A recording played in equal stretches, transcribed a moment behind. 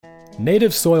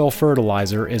Native Soil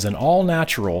Fertilizer is an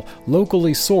all-natural,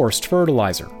 locally sourced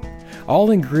fertilizer. All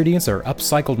ingredients are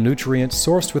upcycled nutrients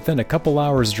sourced within a couple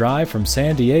hours drive from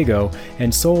San Diego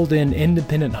and sold in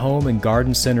independent home and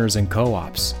garden centers and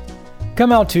co-ops.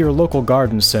 Come out to your local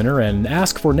garden center and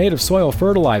ask for Native Soil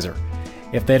Fertilizer.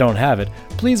 If they don't have it,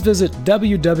 please visit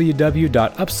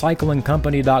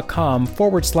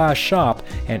www.upcyclingcompany.com/shop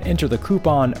and enter the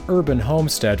coupon Urban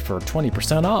Homestead for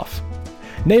 20% off.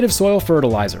 Native Soil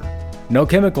Fertilizer. No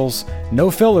chemicals, no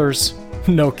fillers,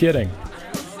 no kidding.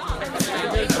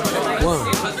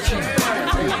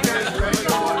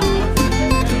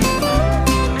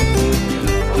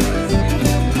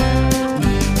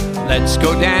 Let's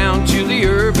go down to the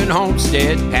Urban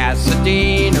Homestead,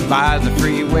 Pasadena by the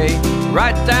freeway.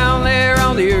 Right down there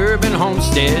on the Urban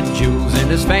Homestead, Jules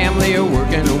and his family are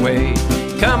working away.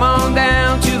 Come on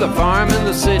down to the farm in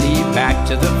the city, back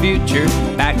to the future,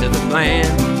 back to the plan.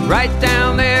 Right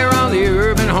down there on the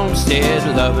Urban Homestead,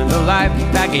 loving the life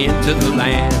back into the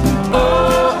land.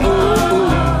 Oh, oh,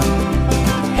 oh,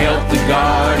 help the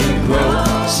garden grow,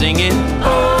 singing, oh,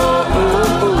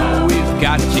 oh, oh, we've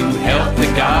got to help the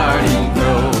garden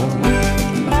grow.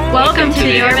 Welcome to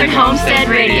the Urban Homestead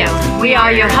Radio. We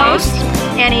are your hosts,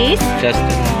 Anise, Justin,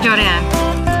 Jordan.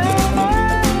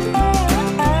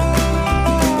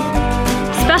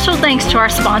 Special thanks to our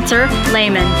sponsor,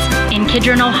 Lehman's, in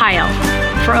Kidron, Ohio.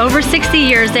 For over 60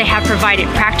 years, they have provided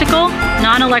practical,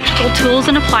 non-electrical tools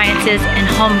and appliances and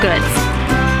home goods.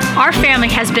 Our family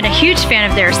has been a huge fan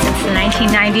of theirs since the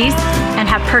 1990s and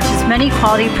have purchased many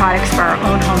quality products for our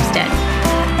own homestead.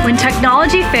 When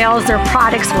technology fails, their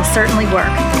products will certainly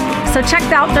work. So check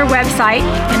out their website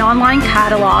and online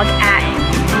catalog at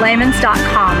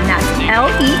lehmans.com, and that's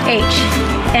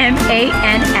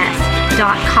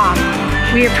LEHMANS.com.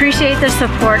 We appreciate the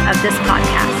support of this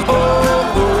podcast. Oh,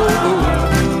 oh, oh,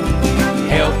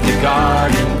 help the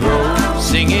garden grow,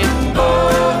 singing, oh,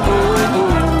 oh,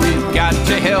 oh, we've got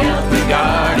to help the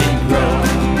garden grow.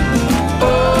 Oh,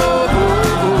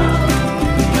 oh,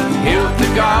 oh, help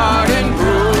the garden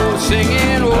grow,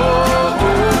 singing, oh, oh,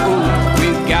 oh,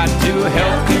 we've got to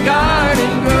help the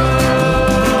garden grow.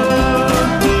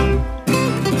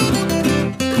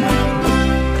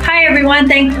 Hi, everyone.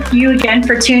 Thank you again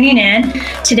for tuning in.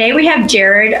 Today we have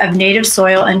Jared of Native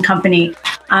Soil and Company.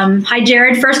 Hi,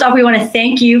 Jared. First off, we want to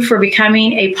thank you for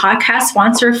becoming a podcast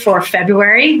sponsor for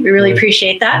February. We really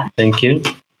appreciate that. thank you.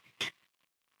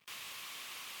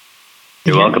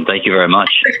 You're welcome. Thank you very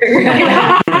much.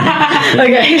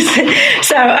 Okay,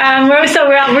 so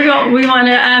we want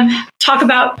to talk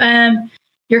about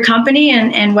your company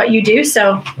and what you do.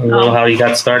 So, Well, how you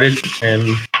got started,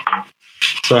 and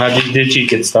so how did you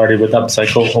get started with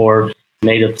Upcycle or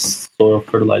Native Soil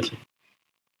Fertilizer?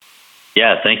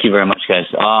 Yeah, thank you very much, guys.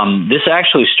 This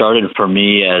actually started for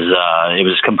me as it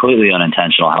was completely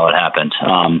unintentional how it happened.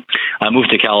 I moved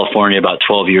to California about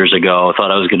 12 years ago. I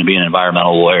thought I was going to be an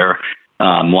environmental lawyer.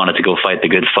 Wanted to go fight the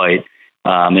good fight.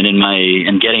 And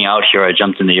in getting out here, I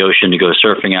jumped in the ocean to go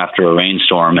surfing after a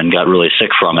rainstorm and got really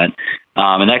sick from it.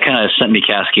 And that kind of sent me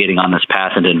cascading on this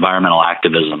path into environmental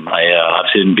activism. I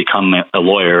obviously didn't become a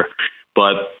lawyer,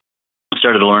 but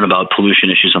started to learn about pollution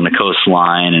issues on the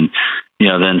coastline, and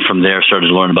then from there started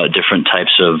to learn about different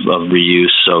types of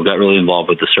reuse. So got really involved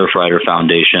with the Surfrider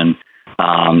Foundation.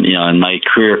 And my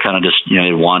career kind of just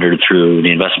wandered through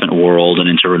the investment world and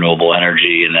into renewable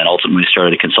energy, and then ultimately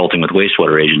started consulting with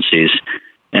wastewater agencies.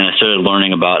 And I started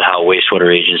learning about how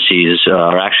wastewater agencies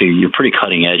are actually pretty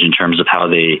cutting edge in terms of how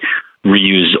they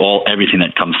reuse everything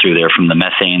that comes through there, from the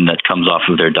methane that comes off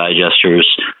of their digesters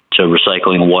to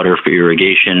recycling water for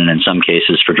irrigation, and in some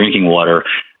cases for drinking water,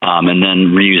 and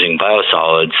then reusing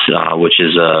biosolids, which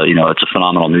is it's a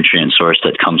phenomenal nutrient source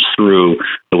that comes through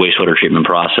the wastewater treatment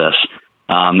process.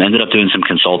 Ended up doing some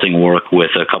consulting work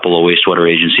with a couple of wastewater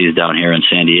agencies down here in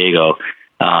San Diego.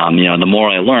 The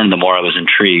more I learned, the more I was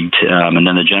intrigued. And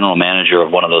then the general manager of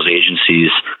one of those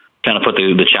agencies kind of put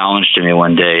the challenge to me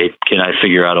one day: can I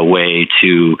figure out a way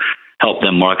to help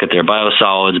them market their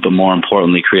biosolids, but more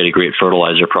importantly, create a great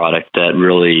fertilizer product that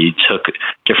really took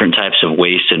different types of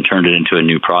waste and turned it into a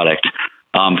new product?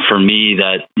 For me,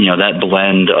 that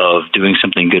blend of doing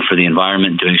something good for the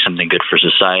environment, doing something good for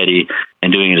society,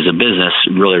 and doing it as a business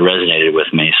really resonated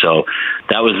with me. So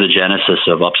that was the genesis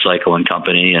of Upcycle and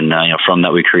Company, and from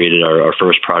that we created our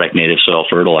first product, Native Soil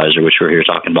Fertilizer, which we're here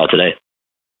talking about today.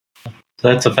 So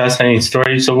that's a fascinating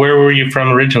story. So where were you from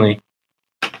originally?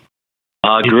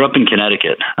 Grew up in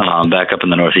Connecticut, back up in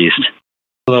the Northeast.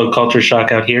 A little culture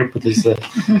shock out here, but this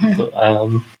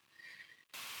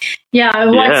yeah,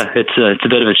 it's a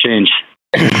bit of a change.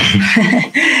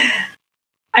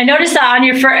 I noticed that on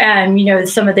your,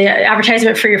 some of the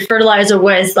advertisement for your fertilizer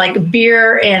was like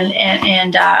beer and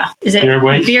is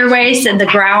it beer waste and the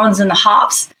grounds and the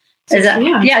hops? Is that,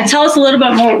 yeah. Tell us a little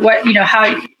bit more how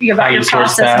your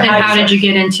process and how did you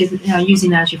get into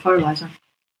using that as your fertilizer?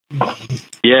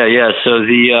 Yeah. So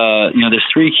there's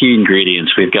three key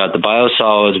ingredients. We've got the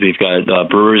biosolids, we've got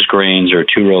brewer's grains or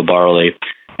two-row barley,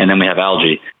 and then we have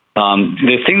algae.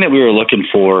 The thing that we were looking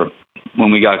for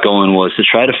when we got going was to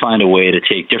try to find a way to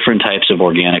take different types of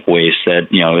organic waste that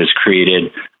is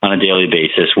created on a daily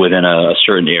basis within a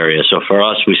certain area. So for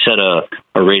us, we set a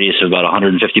radius of about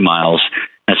 150 miles.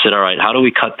 I said, all right, how do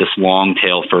we cut this long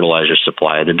tail fertilizer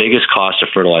supply? The biggest cost of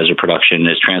fertilizer production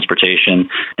is transportation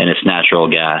and it's natural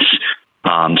gas.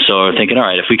 So we're thinking, all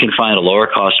right, if we can find a lower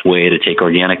cost way to take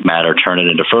organic matter, turn it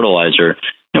into fertilizer,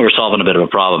 we're solving a bit of a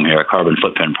problem here, a carbon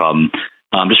footprint problem.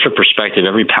 Just for perspective,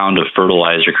 every pound of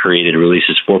fertilizer created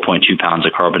releases 4.2 pounds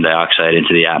of carbon dioxide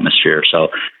into the atmosphere. So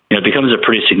it becomes a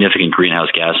pretty significant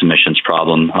greenhouse gas emissions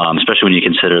problem, especially when you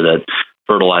consider that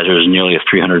fertilizer is nearly a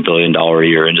 $300 billion a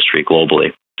year industry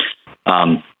globally.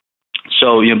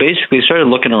 So basically started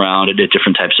looking around at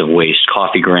different types of waste,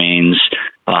 coffee grains,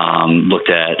 looked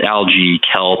at algae,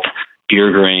 kelp,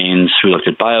 beer grains. We looked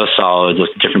at biosolids,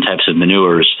 looked at different types of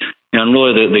manures. And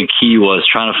really the key was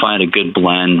trying to find a good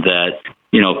blend that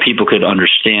people could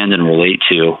understand and relate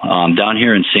to. Down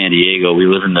here in San Diego, we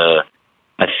live in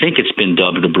I think it's been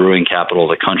dubbed the brewing capital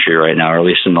of the country right now, or at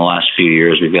least in the last few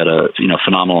years. We've got a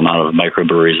phenomenal amount of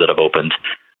microbreweries that have opened.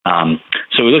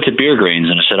 So we looked at beer grains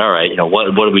and I said, all right, what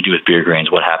do we do with beer grains?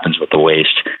 What happens with the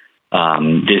waste?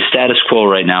 The status quo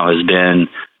right now has been,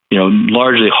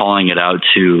 largely hauling it out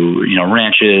to,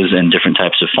 ranches and different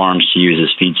types of farms to use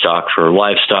as feedstock for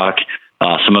livestock.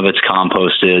 Some of it's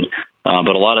composted,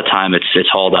 but a lot of time it's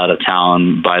hauled out of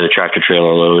town by the tractor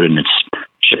trailer load and it's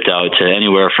shipped out to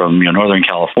anywhere from, Northern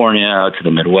California out to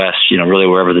the Midwest, really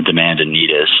wherever the demand and need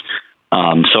is.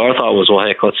 So our thought was, well,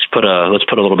 heck, let's put a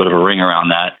little bit of a ring around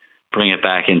that, bring it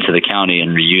back into the county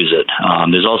and reuse it.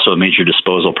 There's also a major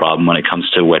disposal problem when it comes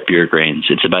to wet beer grains.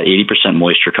 It's about 80%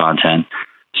 moisture content.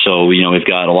 So, we've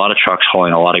got a lot of trucks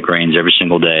hauling a lot of grains every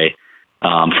single day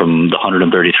from the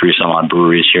 133 some odd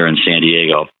breweries here in San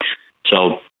Diego.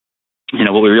 So,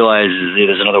 what we realized is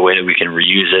there's another way that we can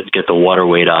reuse it, get the water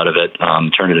weight out of it,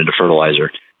 turn it into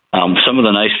fertilizer. Some of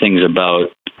the nice things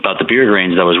about the beer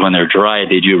grains, though, is when they're dry,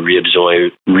 they do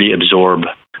reabsorb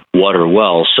water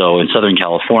well. So in Southern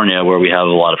California, where we have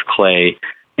a lot of clay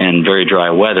and very dry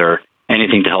weather,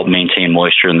 anything to help maintain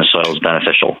moisture in the soil is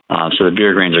beneficial. So the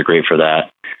beer grains are great for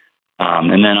that.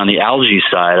 And then on the algae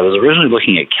side, I was originally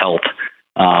looking at kelp.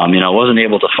 I wasn't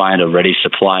able to find a ready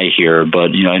supply here,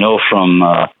 but, I know from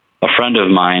a friend of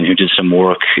mine who did some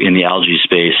work in the algae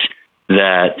space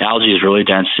that algae is really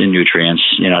dense in nutrients.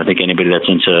 I think anybody that's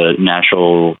into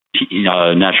natural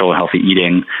healthy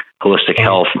eating, holistic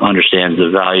health understands the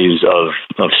values of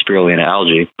spirulina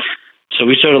algae. So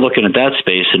we started looking at that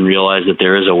space and realized that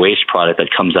there is a waste product that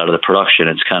comes out of the production.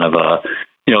 It's kind of a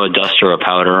dust or a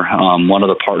powder. One of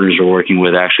the partners we're working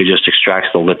with actually just extracts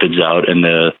the lipids out, and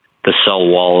the cell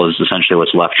wall is essentially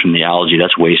what's left from the algae.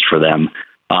 That's waste for them.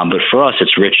 But for us,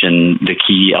 it's rich in the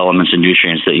key elements and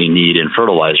nutrients that you need in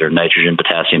fertilizer: nitrogen,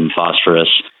 potassium, phosphorus,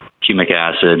 humic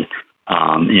acid,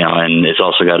 and it's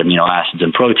also got amino acids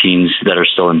and proteins that are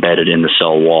still embedded in the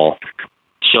cell wall.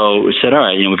 So we said, all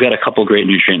right, we've got a couple great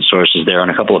nutrient sources there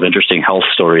and a couple of interesting health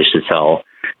stories to tell.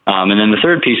 And then the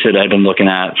third piece that I've been looking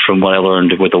at from what I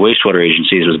learned with the wastewater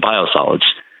agencies was biosolids.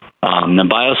 The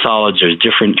biosolids, there's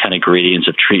different kind of gradients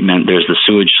of treatment. There's the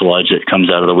sewage sludge that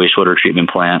comes out of the wastewater treatment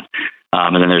plant.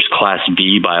 And then there's Class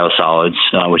B biosolids,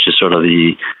 which is sort of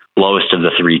the lowest of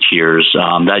the three tiers.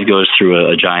 That goes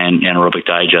through a giant anaerobic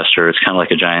digester. It's kind of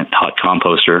like a giant hot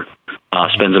composter.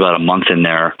 Spends about a month in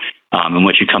there. And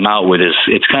what you come out with is,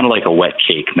 it's kind of like a wet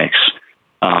cake mix.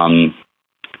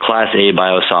 Class A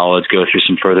biosolids go through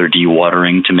some further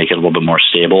dewatering to make it a little bit more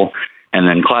stable. And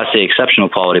then Class A exceptional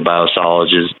quality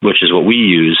biosolids, which is what we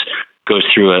use, goes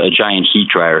through a giant heat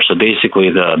dryer. So basically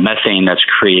the methane that's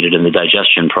created in the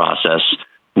digestion process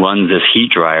runs this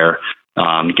heat dryer,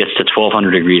 gets to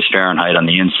 1200 degrees Fahrenheit on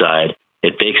the inside.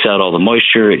 It bakes out all the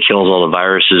moisture. It kills all the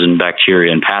viruses and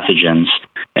bacteria and pathogens.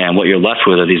 And what you're left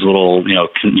with are these little,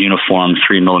 uniform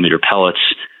 3-millimeter pellets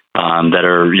that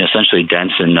are essentially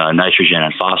dense in nitrogen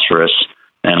and phosphorus,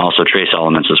 and also trace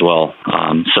elements as well.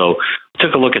 So I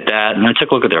took a look at that, and I took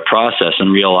a look at their process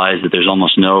and realized that there's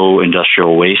almost no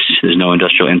industrial waste. There's no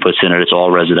industrial inputs in it. It's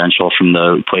all residential from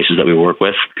the places that we work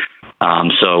with.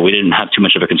 So we didn't have too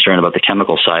much of a concern about the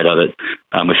chemical side of it.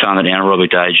 We found that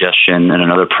anaerobic digestion and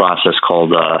another process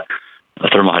called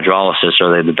thermal hydrolysis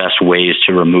are the best ways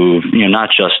to remove, not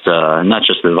just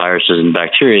the viruses and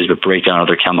bacteria, but break down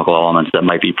other chemical elements that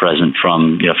might be present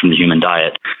from the human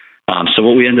diet. So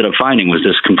what we ended up finding was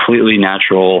this completely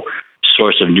natural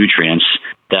source of nutrients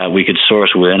that we could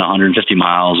source within 150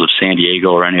 miles of San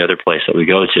Diego or any other place that we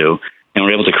go to. And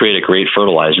we're able to create a great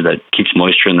fertilizer that keeps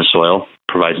moisture in the soil,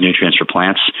 provides nutrients for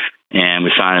plants, and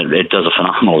we found it does a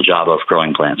phenomenal job of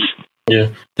growing plants. Yeah.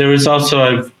 There was also,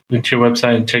 I went to your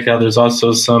website and checked out, there's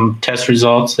also some test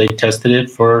results. They tested it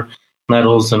for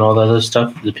metals and all that other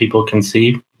stuff that people can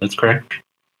see. That's correct?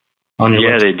 On your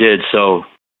website? They did. So,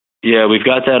 we've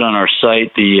got that on our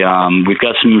site. We've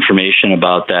got some information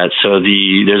about that. So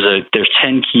there's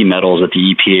 10 key metals that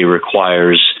the EPA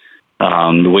requires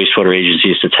the wastewater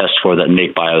agencies to test for that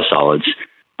make biosolids.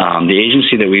 The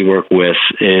agency that we work with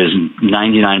is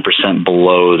 99%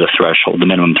 below the threshold, the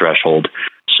minimum threshold.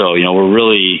 So, we're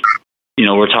really,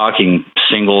 we're talking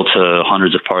single to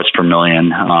hundreds of parts per million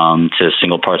to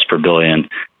single parts per billion.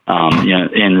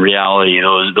 In reality,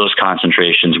 those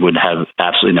concentrations would have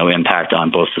absolutely no impact on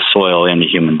both the soil and the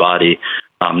human body,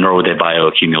 nor would they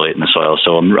bioaccumulate in the soil.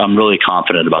 So I'm really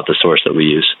confident about the source that we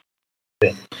use.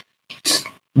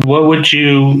 What would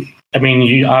you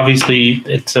obviously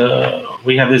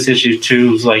we have this issue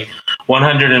too, like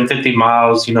 150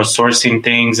 miles, sourcing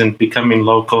things and becoming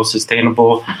local,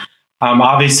 sustainable.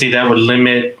 Obviously that would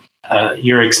limit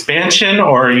your expansion,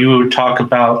 or you would talk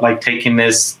about like taking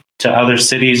this to other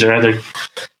cities or other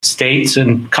states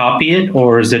and copy it,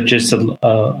 or is it just a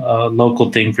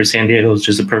local thing for San Diego? It's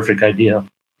just a perfect idea.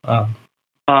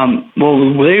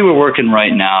 Well, the way we're working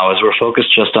right now is we're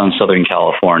focused just on Southern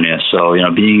California. So,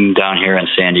 being down here in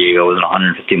San Diego within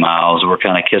 150 miles, we're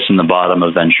kind of kissing the bottom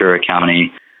of Ventura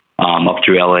County, up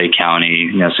through LA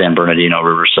County, San Bernardino,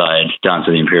 Riverside, down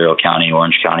to the Imperial County,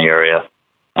 Orange County area.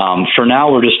 For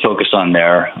now, we're just focused on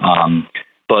there.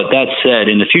 But that said,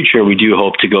 in the future, we do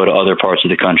hope to go to other parts of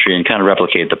the country and kind of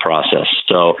replicate the process.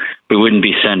 So we wouldn't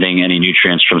be sending any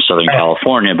nutrients from Southern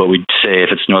California, but we'd say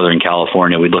if it's Northern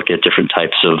California, we'd look at different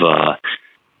types of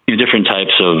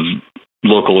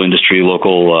local industry,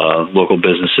 local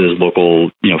businesses,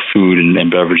 local food and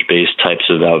beverage based types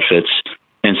of outfits,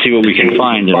 and see what we can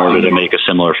find in order to make a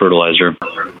similar fertilizer.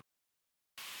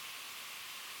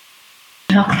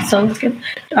 Oh, sounds good.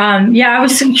 I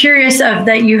was curious of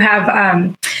that you have,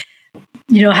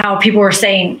 how people were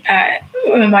saying,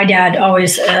 my dad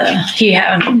always, he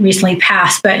recently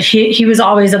passed, but he was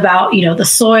always about, the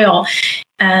soil,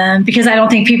 because I don't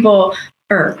think people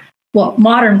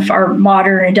modern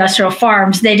industrial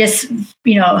farms, they just,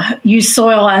 use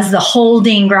soil as the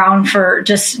holding ground for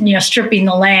just, stripping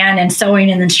the land and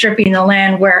sowing and then stripping the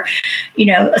land, where,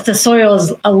 the soil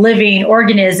is a living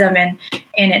organism and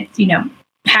it,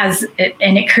 has it,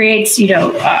 and it creates,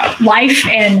 life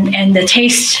and the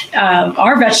taste of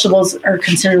our vegetables are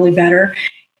considerably better.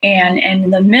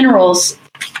 And the minerals,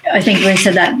 I think they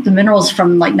said that the minerals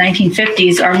from like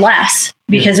 1950s are less,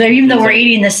 because even though we're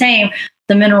eating the same,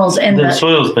 the minerals in the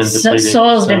soil's been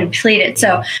depleted. Been depleted.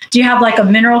 So do you have like a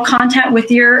mineral content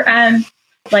with your,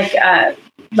 like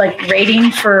rating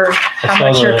for how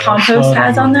much your compost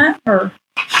has on that? Or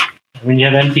you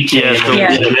have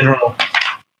NPK, the mineral.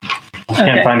 I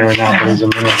can't find it right now, but there's a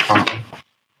mineral content.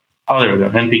 Oh, there we go.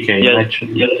 NPK.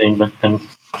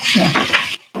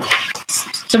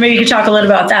 So maybe you could talk a little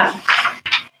about that.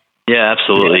 Yeah,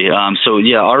 absolutely.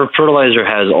 Our fertilizer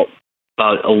has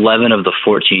about 11 of the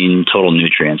 14 total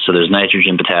nutrients. So there's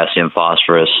nitrogen, potassium,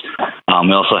 phosphorus.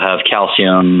 We also have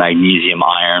calcium, magnesium,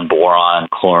 iron, boron,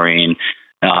 chlorine,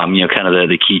 kind of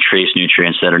the key trace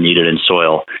nutrients that are needed in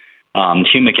soil.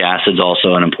 Humic acid is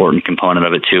also an important component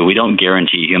of it too. We don't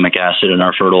guarantee humic acid in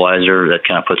our fertilizer. That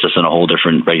kind of puts us in a whole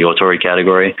different regulatory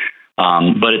category.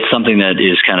 But it's something that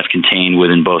is kind of contained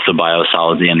within both the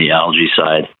biosolids and the algae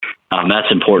side.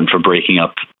 That's important for breaking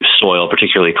up soil,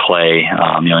 particularly clay,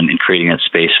 and creating that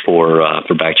space for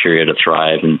bacteria to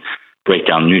thrive and break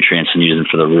down nutrients and use them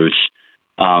for the roots.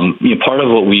 Part of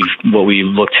what we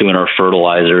look to in our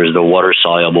fertilizer is the water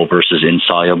soluble versus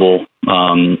insoluble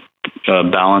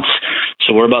balance.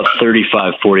 So we're about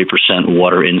 35-40%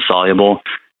 water insoluble,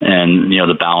 and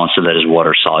the balance of that is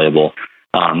water soluble.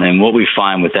 And what we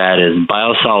find with that is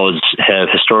biosolids have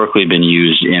historically been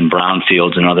used in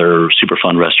brownfields and other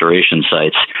Superfund restoration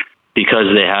sites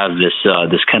because they have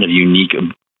this kind of unique,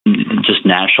 just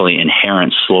naturally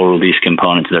inherent slow release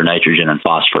component to their nitrogen and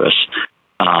phosphorus.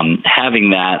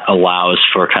 Having that allows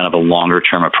for kind of a longer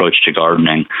term approach to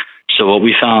gardening. So what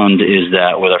we found is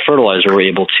that with our fertilizer, we're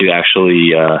able to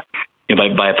actually,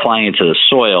 by applying it to the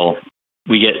soil,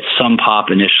 we get some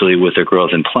pop initially with their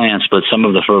growth in plants, but some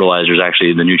of the fertilizers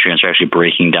actually, the nutrients are actually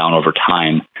breaking down over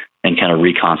time and kind of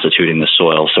reconstituting the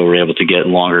soil. So we're able to get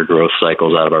longer growth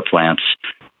cycles out of our plants,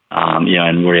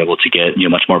 and we're able to get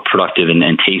much more productive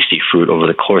and tasty fruit over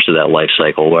the course of that life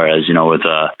cycle. Whereas with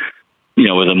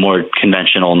a more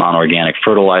conventional non-organic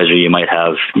fertilizer, you might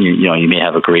have you may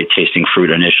have a great tasting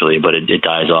fruit initially, but it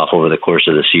dies off over the course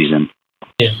of the season.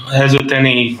 Yeah, as with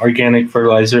any organic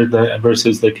fertilizer,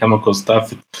 versus the chemical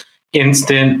stuff,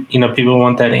 instant. People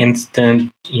want that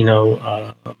instant,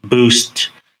 boost.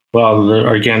 Well, the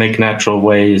organic, natural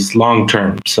way is long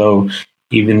term. So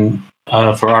even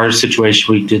for our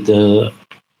situation, we did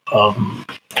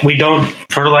we don't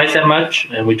fertilize that much,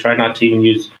 and we try not to even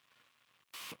use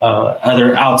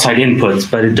other outside inputs.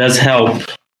 But it does help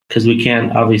because we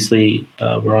can't. Obviously,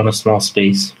 we're on a small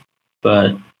space,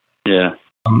 but yeah.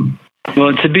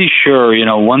 Well, to be sure,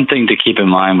 one thing to keep in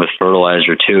mind with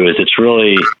fertilizer too is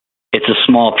it's a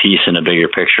small piece in a bigger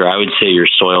picture. I would say your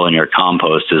soil and your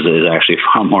compost is actually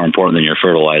far more important than your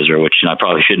fertilizer, which I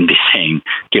probably shouldn't be saying,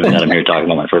 given that I'm here talking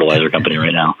about my fertilizer company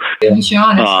right now.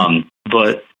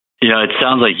 But it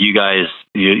sounds like you guys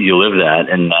you live that,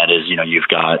 and that is you've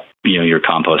got your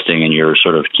composting and you're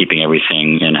sort of keeping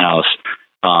everything in house.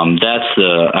 That's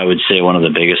I would say one of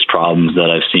the biggest problems that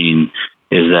I've seen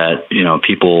is that,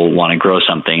 people want to grow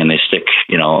something and they stick,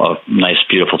 a nice,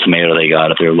 beautiful tomato they got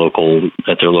at their local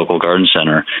garden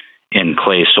center in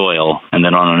clay soil, and they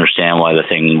don't understand why the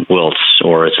thing wilts,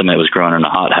 or it's something that was grown in a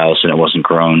hothouse and it wasn't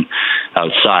grown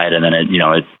outside, and then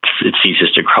it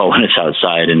ceases to grow when it's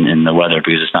outside in the weather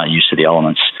because it's not used to the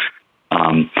elements.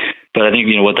 But I think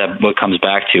what comes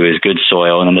back to is good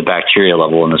soil, and then the bacteria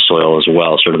level in the soil as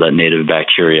well, sort of that native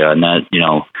bacteria, and that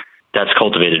that's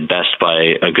cultivated best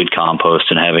by a good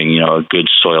compost and having, a good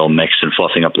soil mix and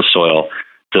fluffing up the soil.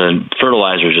 The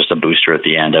fertilizer is just a booster at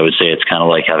the end. I would say it's kind of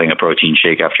like having a protein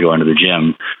shake after going to the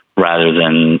gym rather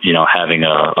than, having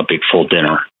a big full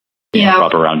dinner,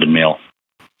 proper rounded meal.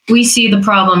 We see the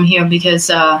problem here because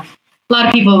a lot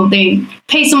of people, they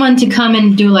pay someone to come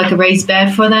and do like a raised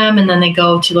bed for them, and then they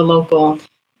go to the local,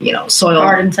 soil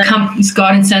garden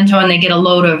center, and they get a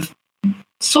load of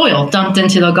soil dumped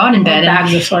into the garden bed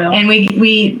bags of soil. And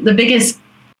we the biggest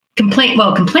complaint,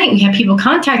 we have people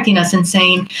contacting us and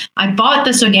saying, I bought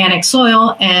this organic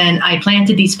soil and I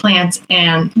planted these plants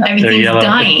and everything's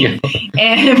dying.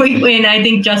 And I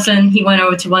think Justin, he went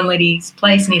over to one lady's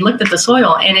place and he looked at the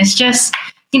soil, and it's just,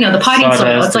 the potting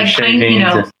soil. It's like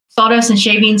sawdust and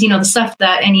shavings, the stuff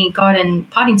that any garden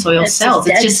potting soil sells.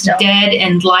 It's just dead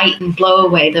and light and blow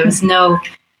away. There's no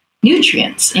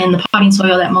nutrients in the potting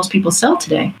soil that most people sell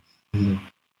today. Mm-hmm.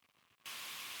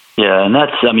 Yeah,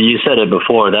 and you said it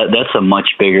before, that's a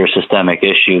much bigger systemic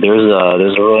issue. There's a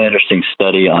really interesting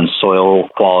study on soil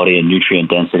quality and nutrient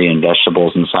density in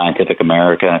vegetables in Scientific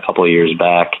American a couple of years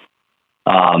back.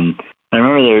 I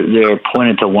remember they're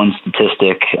pointed to one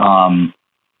statistic.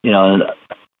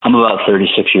 I'm about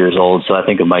 36 years old, so I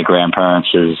think of my grandparents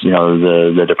as,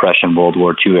 the Depression, World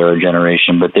War II era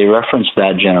generation, but they referenced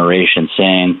that generation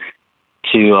saying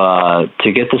to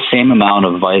get the same amount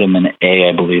of vitamin A,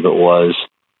 I believe it was,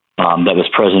 that was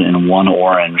present in one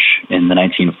orange in the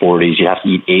 1940s, you have to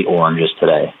eat 8 oranges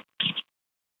today.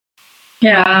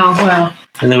 Yeah. Wow.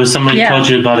 And there was somebody told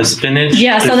you about a spinach?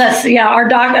 Yeah. So that's, our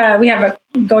dog, we have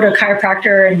go to a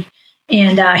chiropractor,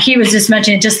 and he was just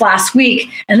mentioning it just last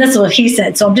week, and this is what he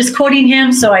said. So I'm just quoting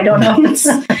him. So I don't know if it's,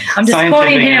 I'm just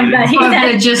quoting him, but he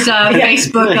said just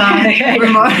Facebook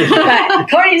remark. But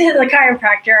according to the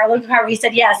chiropractor, our local chiropractor, he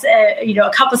said, yes, a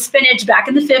cup of spinach back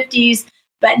in the 50s,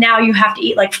 but now you have to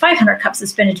eat like 500 cups of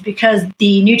spinach because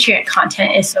the nutrient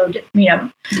content is so,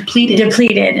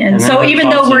 depleted. And so even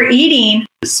though we're eating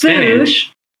food,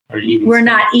 we're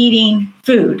not eating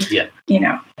food. Yeah.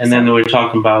 And then we're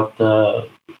talking about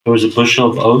there was a bushel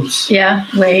of oats. Yeah,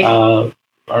 weigh. I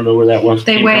don't know where that was.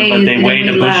 They weighed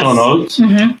a bushel of oats,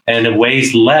 and it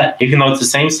weighs less, even though it's the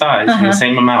same size, the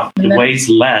same amount. It weighs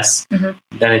less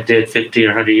than it did 50 or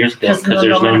 100 years ago because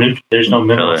there's no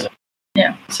minerals.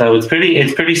 Yeah. So it's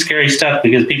pretty scary stuff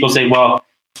because people say, well,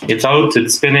 it's oats,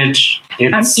 it's spinach.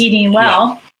 I'm eating well.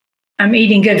 Yeah. I'm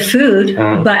eating good food,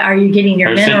 but are you getting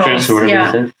your minerals?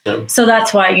 So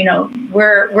that's why,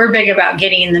 we're big about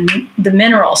getting the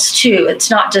minerals too.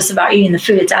 It's not just about eating the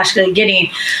food. It's actually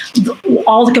getting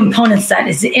all the components that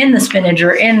is in the spinach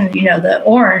or in, the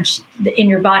orange in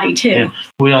your body too. Yeah.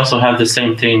 We also have the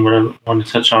same thing what I want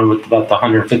to touch on with about the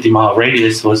 150-mile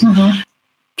radius was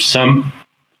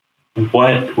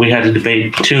what we had to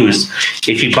debate too is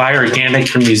if you buy organic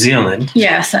from New Zealand,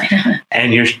 yes, I know,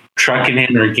 and you're trucking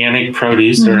in organic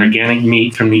produce or organic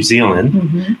meat from New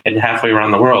Zealand and halfway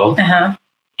around the world,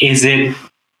 is it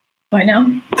I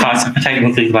know.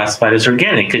 technically classified as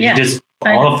organic? Because you just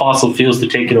all the fossil fuels to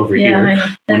take it over here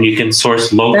when you can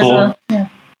source local.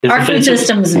 Our food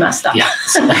system is messed up. Yeah.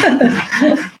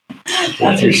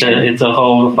 It's a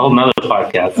whole nother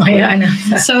podcast. Oh, yeah, I know.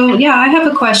 So I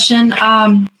have a question.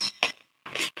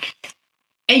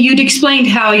 You'd explained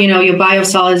how your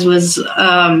biosolids was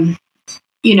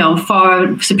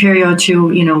far superior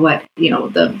to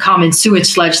the common sewage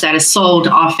sludge that is sold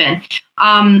often.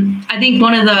 I think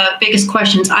one of the biggest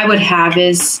questions I would have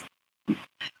is,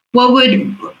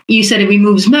 you said it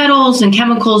removes metals and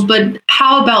chemicals, but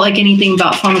how about like anything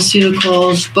about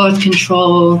pharmaceuticals, birth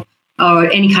control,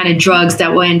 or any kind of drugs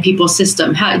that were in people's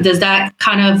system? How does that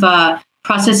kind of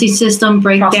processing system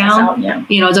break down?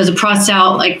 Does it process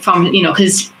out like from,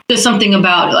 because there's something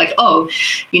about like,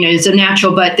 it's a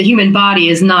natural, but the human body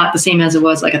is not the same as it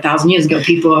was like 1,000 years ago.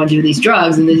 People do these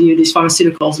drugs and they do these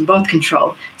pharmaceuticals and birth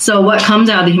control. So what comes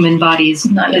out of the human body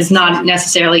is not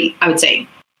necessarily, I would say,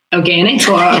 organic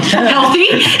or healthy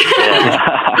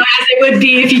as it would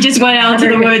be if you just went out into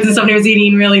the woods and somebody was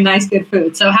eating really nice, good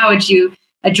food. So how would you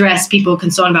address people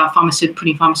concerned about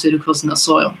putting pharmaceuticals in the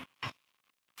soil?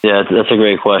 Yeah, that's a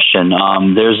great question.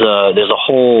 There's a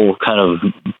whole kind of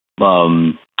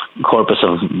corpus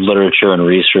of literature and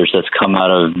research that's come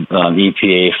out of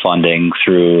EPA funding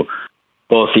through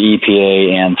both the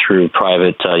EPA and through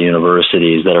private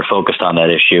universities that are focused on that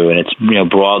issue. And it's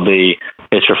broadly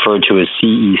it's referred to as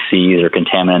CECs, or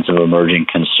contaminants of emerging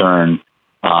concern,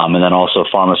 and then also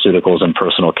pharmaceuticals and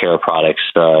personal care products,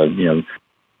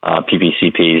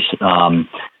 PPCPs.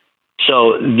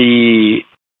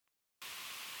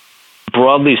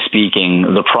 Broadly speaking,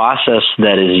 the process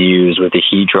that is used with the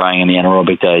heat drying and the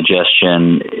anaerobic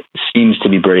digestion seems to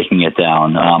be breaking it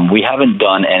down. We haven't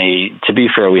done any, to be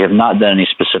fair, we have not done any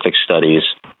specific studies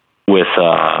with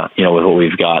what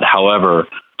we've got. However,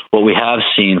 what we have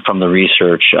seen from the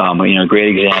research, a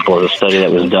great example is a study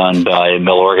that was done by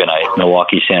Milorganite,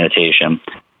 Milwaukee Sanitation.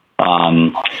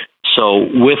 So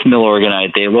with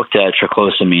Milorganite, they looked at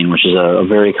triclosamine, which is a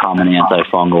very common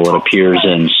antifungal. It appears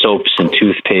in soaps and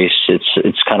toothpaste.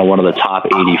 It's kind of one of the top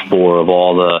 84 of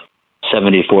all the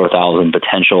 74,000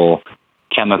 potential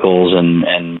chemicals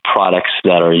and products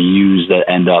that are used that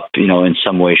end up, in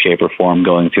some way, shape, or form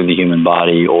going through the human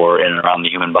body or in and around the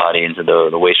human body into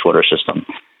the wastewater system.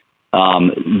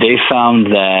 They found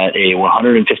that a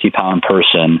 150-pound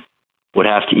person would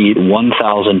have to eat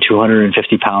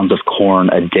 1,250 pounds of corn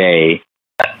a day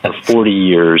for 40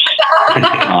 years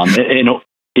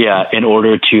in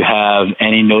order to have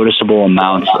any noticeable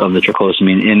amounts of the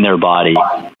triclosamine in their body,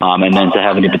 and then to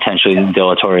have any potentially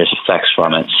deleterious effects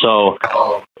from it. So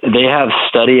they have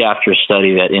study after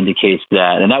study that indicates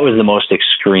that, and that was the most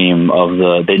extreme of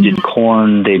they did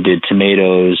corn, they did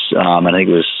tomatoes, I think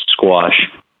it was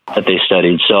squash that they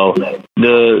studied. So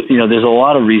there's a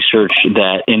lot of research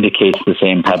that indicates the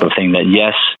same type of thing, that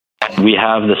yes, we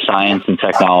have the science and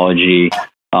technology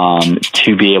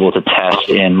to be able to test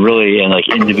in like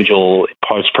individual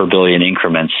parts per billion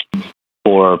increments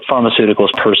for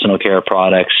pharmaceuticals, personal care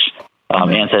products,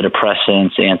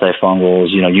 antidepressants, antifungals,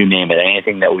 you name it,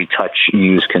 anything that we touch,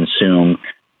 use, consume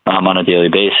on a daily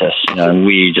basis. And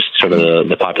we just sort of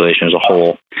the population as a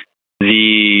whole.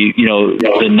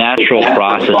 The natural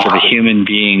process of a human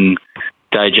being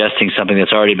digesting something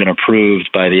that's already been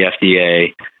approved by the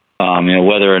FDA,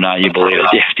 whether or not you believe that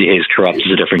the FDA is corrupt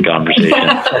is a different conversation.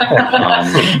 Another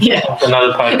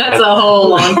podcast. That's a whole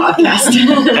long podcast.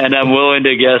 And I'm willing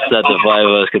to guess that the five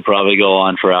of us could probably go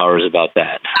on for hours about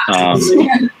that.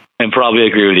 And probably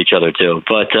agree with each other too.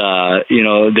 But,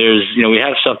 we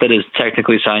have stuff that is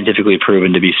technically scientifically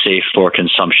proven to be safe for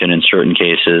consumption in certain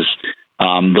cases.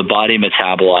 The body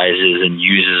metabolizes and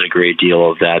uses a great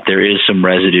deal of that. There is some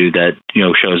residue that,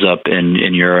 shows up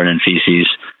in urine and feces.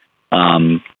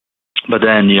 But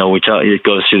then, it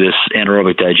goes through this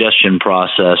anaerobic digestion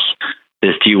process,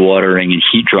 this dewatering and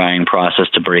heat drying process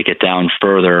to break it down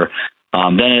further.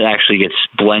 Then it actually gets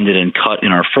blended and cut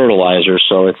in our fertilizer.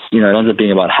 So it ends up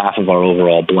being about half of our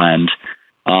overall blend.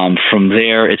 From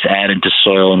there, it's added to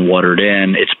soil and watered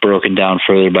in. It's broken down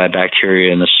further by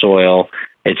bacteria in the soil.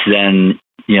 It's then,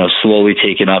 slowly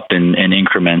taken up in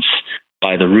increments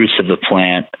by the roots of the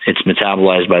plant. It's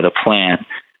metabolized by the plant,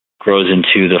 grows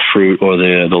into the fruit or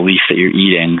the leaf that you're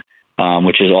eating,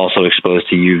 which is also exposed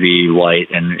to UV light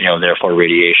and, therefore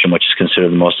radiation, which is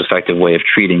considered the most effective way of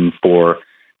treating for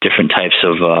different types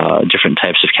of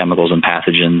chemicals and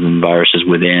pathogens and viruses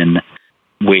within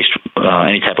waste,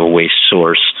 any type of waste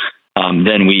source.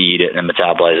 Then we eat it and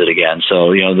metabolize it again.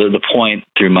 So, the point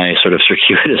through my sort of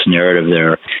circuitous narrative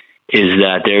there is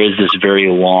that there is this very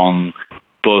long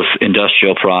both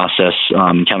industrial process,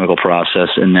 chemical process,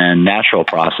 and then natural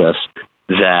process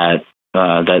that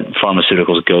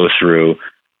pharmaceuticals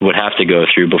would have to go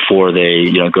through before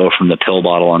they go from the pill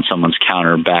bottle on someone's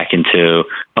counter back into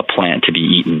a plant to be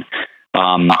eaten.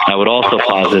 I would also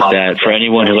posit that for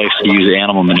anyone who likes to use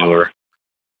animal manure,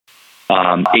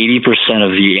 80%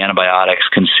 of the antibiotics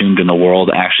consumed in the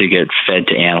world actually get fed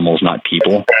to animals, not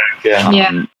people.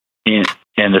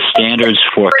 And the standards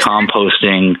for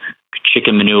composting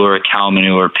chicken manure, cow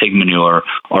manure, pig manure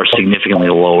are significantly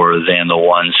lower than the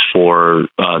ones for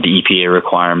the EPA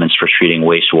requirements for treating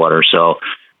wastewater. So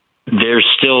there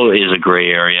still is a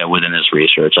gray area within this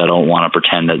research. I don't want to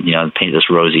pretend that, paint this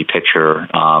rosy picture,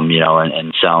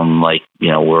 and sound like,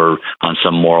 we're on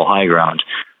some moral high ground.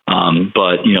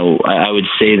 But I would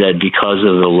say that because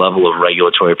of the level of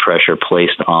regulatory pressure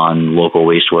placed on local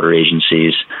wastewater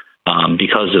agencies,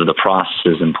 because of the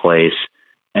processes in place,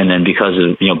 and then because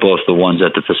of both the ones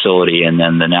at the facility and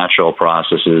then the natural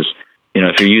processes,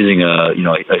 if you're using a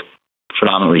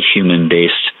predominantly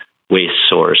human-based waste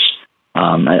source,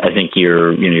 I think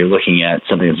you're looking at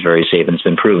something that's very safe, and it's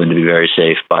been proven to be very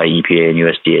safe by EPA and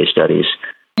USDA studies.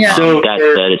 Yeah. So that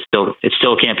said, it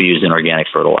still can't be used in organic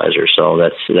fertilizer. So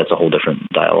that's a whole different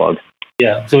dialogue.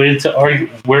 Yeah. So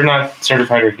we're not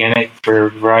certified organic for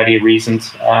a variety of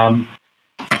reasons.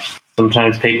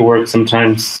 Sometimes paperwork.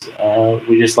 Sometimes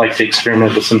we just like to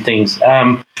experiment with some things.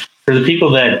 For the people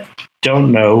that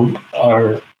don't know,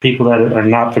 or people that are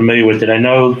not familiar with it, I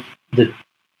know that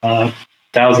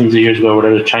thousands of years ago,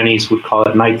 whatever the Chinese would call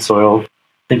it, night soil. I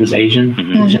think it was Asian.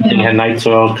 Mm-hmm. They had night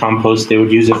soil compost. They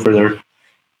would use it for their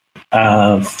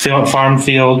farm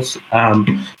fields. For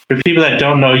people that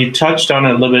don't know, you touched on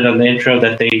it a little bit on the intro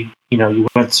that they, you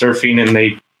went surfing and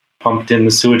they pumped in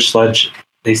the sewage sludge.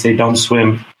 They say don't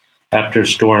swim after a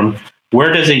storm.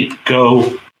 Where does it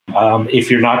go if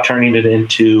you're not turning it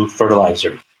into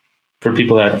fertilizer? For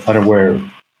people that are unaware.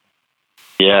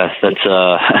 Yeah, that's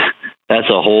a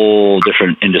whole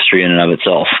different industry in and of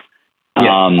itself.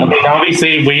 Yeah.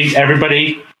 Obviously,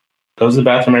 everybody goes to the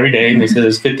bathroom every day, and they say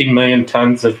there's 50 million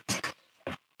tons of.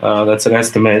 That's an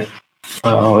estimate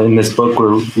in this book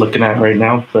we're looking at right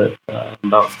now, but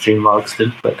about Gene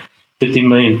Logsdon, but 50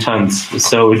 million tons.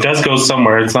 So it does go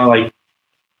somewhere. It's not like.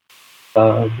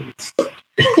 Tell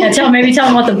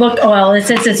them what the book. Well, it's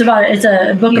a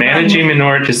book. Managing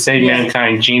Manure to Save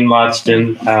Mankind. Gene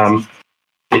Logsdon.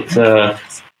 It's a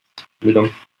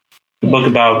book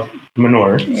about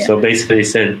manure. Yeah. So basically, they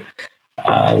said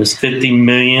there's 50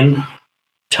 million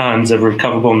tons of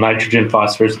recoverable nitrogen,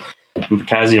 phosphorus, and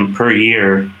potassium per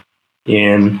year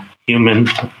in human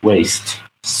waste.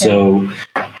 So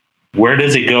where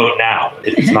does it go now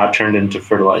if it's not turned into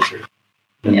fertilizer?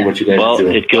 What you guys do?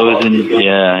 It goes in.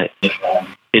 Yeah,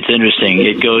 it's interesting.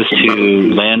 It goes to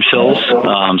landfills.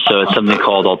 So it's something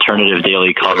called alternative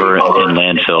daily cover in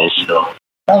landfills.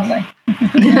 Lovely.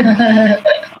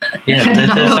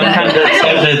 Sometimes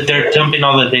they're dumping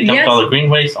all the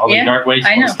green waste, all the dark waste,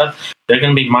 all the stuff. They're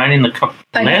going to be mining the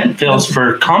landfills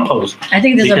for compost. I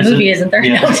think there's a movie, isn't there?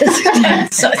 Yeah. Or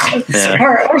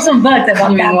some bug that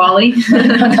walked out. Wally.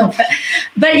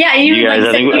 But yeah, you guys,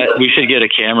 I think we should get a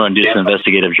camera and do some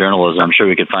investigative journalism. I'm sure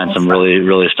we could find some really,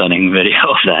 really stunning video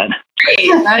of that.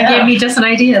 That gave me just an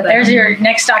idea. There's your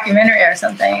next documentary or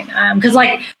something. Because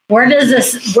where does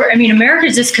this?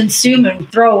 Americans just consume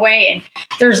and throw away, and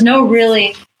there's no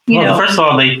really, First of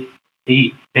all, they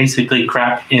eat basically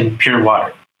crap in pure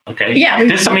water. Okay. Yeah.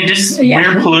 We're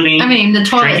polluting. The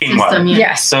toilet system. Water.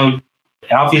 Yes. So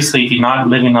obviously, if you're not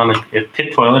living on a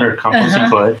pit toilet or a composting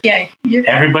toilet,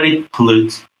 everybody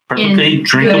pollutes perfectly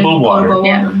drinkable water.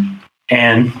 Yeah.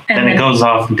 And then it goes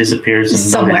off and disappears,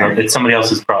 and it's somebody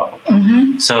else's problem.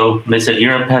 Mm-hmm. So they said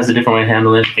Europe has a different way of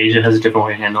handling it. Asia has a different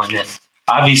way of handling it.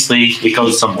 Obviously, it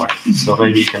goes somewhere. So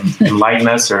maybe you can enlighten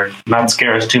us or not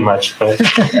scare us too much. But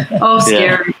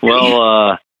scary.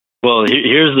 Yeah. Well,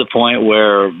 here's the point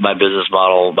where my business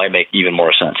model might make even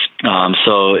more sense.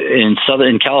 So in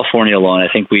California alone, I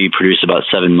think we produce about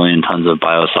 7 million tons of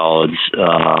biosolids.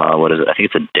 What is it? I think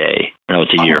it's a day. No,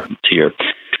 it's a year.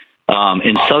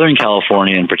 In Southern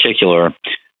California in particular,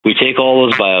 we take all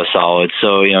those biosolids.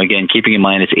 So, again, keeping in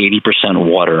mind it's 80%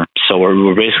 water. So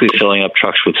we're basically filling up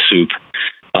trucks with soup.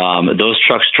 Those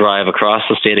trucks drive across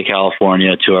the state of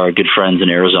California to our good friends in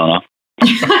Arizona.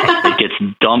 It gets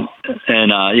dumped,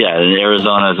 and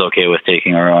Arizona is okay with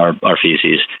taking our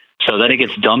feces. So then it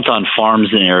gets dumped on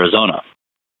farms in Arizona,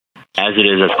 as it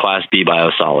is as Class B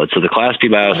biosolids. So the Class B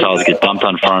biosolids get dumped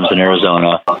on farms in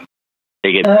Arizona.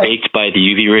 They get baked by the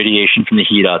UV radiation from the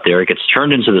heat out there. It gets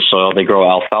turned into the soil. They grow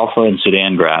alfalfa and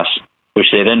Sudan grass, which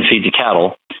they then feed to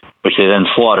cattle. which they then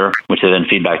slaughter, which they then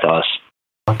feed back to us.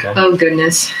 Okay. Oh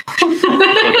goodness. So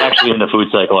it's actually in the food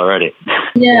cycle already.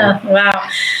 Yeah. Wow.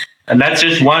 And that's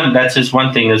just one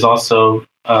thing. There's also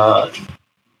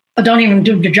don't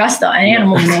even address the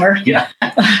animal more. Yeah.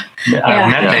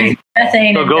 Methane.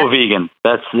 So go vegan.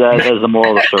 That's the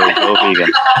moral of the story. Go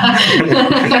vegan.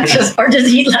 or just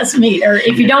eat less meat, or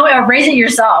if you don't, raise it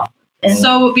yourself. And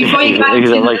so before you got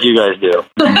into like you guys do.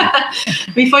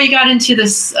 Before you got into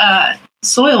this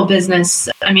soil business,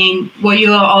 I mean, were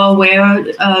you all aware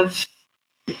of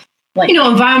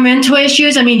environmental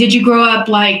issues? I mean, did you grow up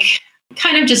like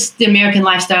kind of just the American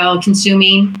lifestyle,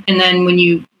 consuming, and then when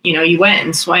you went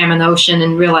and swam in the ocean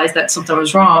and realized that something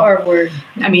was wrong?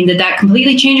 I mean, did that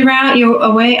completely change around your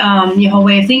whole way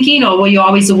of thinking, or were you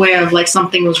always aware of like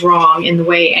something was wrong in the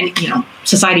way and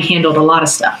society handled a lot of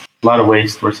stuff? A lot of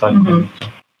waste were recycling. Mm-hmm.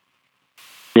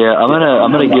 Yeah, I'm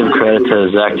gonna give credit to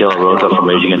Zach De La Roca from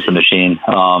Rage Against the Machine.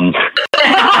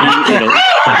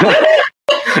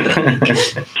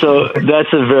 So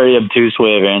that's a very obtuse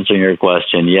way of answering your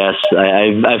question. Yes,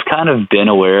 I've kind of been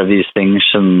aware of these things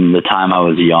from the time I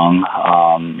was young.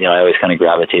 I always kind of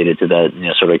gravitated to that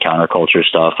sort of counterculture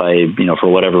stuff. For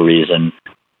whatever reason,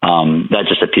 that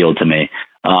just appealed to me.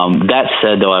 That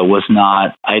said, though,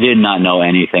 I did not know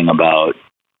anything about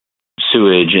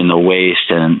sewage and the waste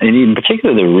and in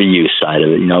particular the reuse side of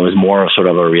it. It was more of sort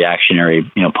of a reactionary,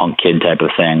 punk kid type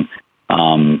of thing.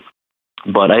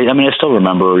 But I still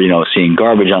remember, seeing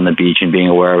garbage on the beach and being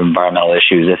aware of environmental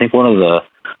issues. I think one of the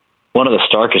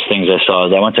starkest things I saw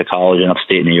is I went to college in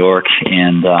upstate New York,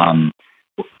 and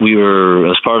we were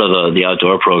as part of the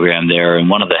outdoor program there, and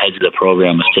one of the heads of the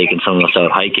program was taking some of us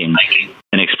out hiking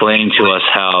and explaining to us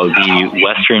how the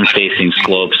western-facing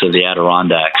slopes of the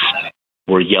Adirondacks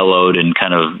were yellowed and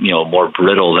kind of more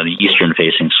brittle than the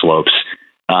eastern-facing slopes.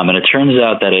 And it turns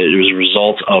out that it was a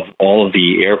result of all of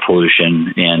the air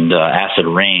pollution and acid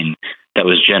rain that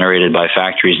was generated by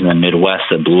factories in the Midwest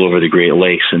that blew over the Great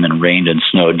Lakes and then rained and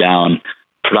snowed down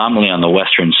predominantly on the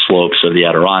western slopes of the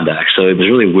Adirondacks. So it was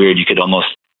really weird. You could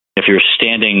almost, if you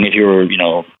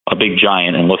were a big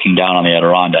giant and looking down on the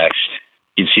Adirondacks,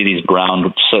 you'd see these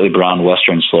slightly brown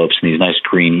western slopes and these nice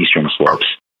green eastern slopes.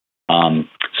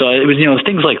 So it was,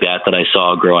 things like that I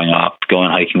saw growing up,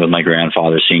 going hiking with my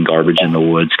grandfather, seeing garbage in the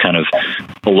woods kind of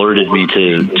alerted me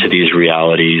to these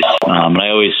realities. And I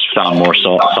always found more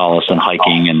solace in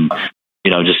hiking and,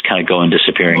 just kind of going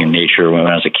disappearing in nature when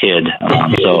I was a kid.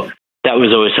 So that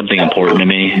was always something important to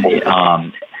me.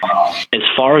 As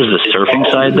far as the surfing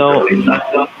side, though,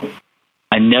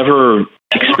 I never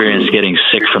experienced getting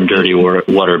sick from dirty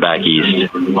water back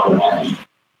east.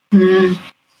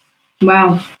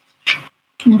 Wow.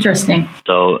 Interesting.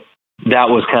 So that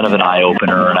was kind of an eye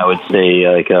opener, and I would say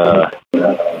like a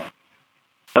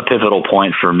pivotal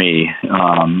point for me.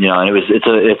 And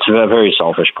it's a very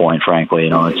selfish point, frankly.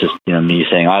 It's just me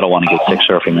saying I don't want to get sick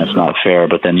surfing. That's not fair.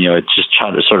 But then it just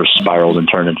sort of spiraled and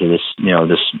turned into this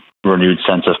this renewed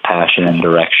sense of passion and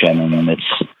direction. And then it's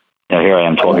here I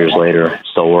am 12 years later,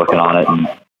 still working on it. And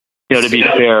to be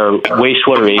fair,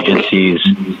 wastewater agencies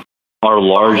are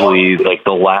largely like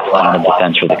the last line of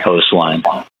defense for the coastline.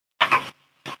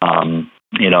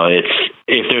 It's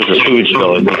if there's a sewage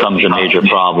spill, it becomes a major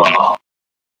problem.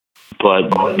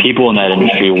 But people in that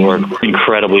industry work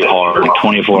incredibly hard,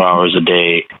 24 hours a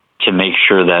day, to make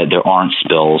sure that there aren't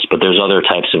spills. But there's other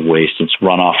types of waste. It's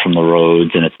runoff from the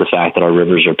roads, and it's the fact that our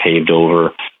rivers are paved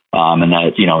over, and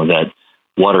that that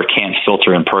water can't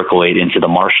filter and percolate into the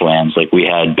marshlands like we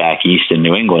had back east in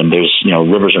New England. There's,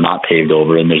 rivers are not paved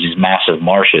over, and there's these massive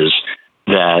marshes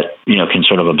that, can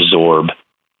sort of absorb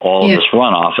all of this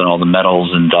runoff and all the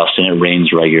metals and dust, and it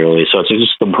rains regularly. So it's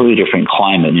just a completely different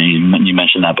climate. And you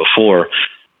mentioned that before.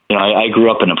 I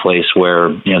grew up in a place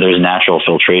where, there's natural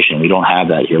filtration. We don't have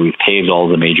that here. We've paved all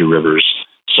the major rivers.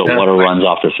 So water runs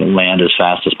off the land as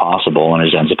fast as possible and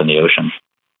it ends up in the ocean.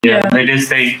 Yeah, they did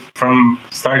say from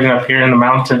starting up here in the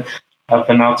mountain, up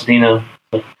in Altadena,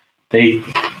 they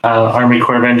Army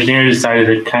Corps of Engineers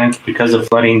decided to because of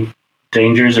flooding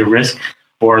dangers or risk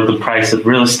or the price of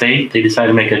real estate, they decided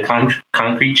to make a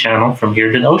concrete channel from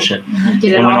here to the ocean.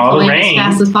 Get it off the rain as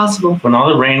fast as possible. When all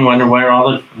the rain, wonder where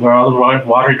all the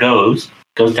water goes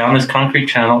down this concrete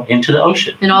channel into the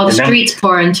ocean. And all the streets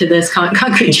pour into this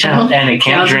concrete channel. And it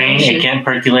can't drain, it can't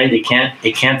percolate,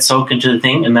 it can't soak into the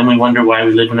thing, and then we wonder why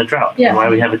we live in a drought, and why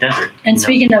we have a desert. And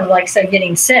speaking of,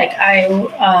 getting sick, I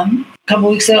a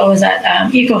couple weeks ago was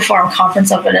at Eco Farm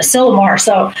conference up in Asilomar,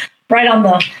 so right on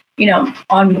the,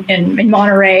 in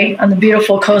Monterey, on the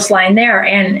beautiful coastline there,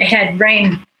 and it had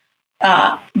rained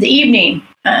the evening.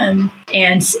 And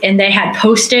they had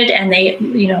posted, and they,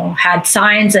 had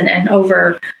signs and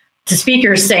over the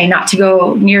speakers say not to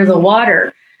go near the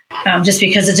water. Just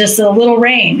because it's just a little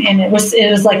rain, and it was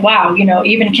like, wow,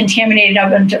 even contaminated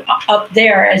up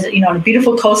there, as on a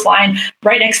beautiful coastline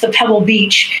right next to Pebble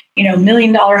Beach, $1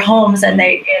 million homes, and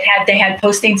they had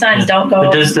posting signs, don't go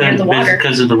near the water.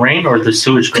 Because of the rain or the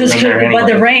sewage? But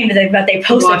the rain, but they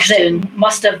posted because it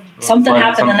must have something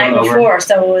happened the night before,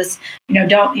 so it was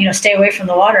don't stay away from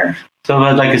the water. So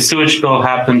like a sewage spill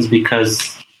happens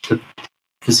because the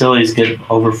facilities get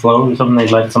overflowed or something, they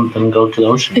let something go to the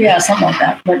ocean? Yeah, something like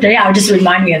that. But yeah, it would just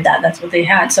remind me of that. That's what they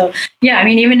had. So yeah, I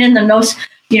mean, even in the most,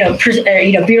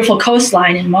 beautiful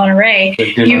coastline in Monterey,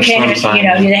 you can't,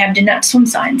 they have do not swim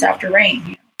signs after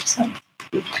rain. So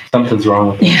something's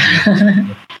wrong with it.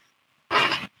 Yeah.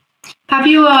 Have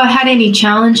you had any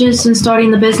challenges in starting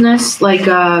the business, like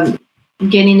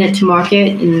getting it to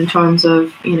market in terms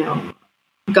of,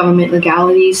 government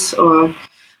legalities, or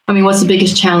what's the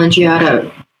biggest challenge you had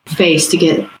to face to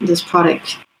get this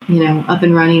product, up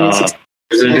and running?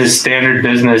 There's standard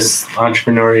business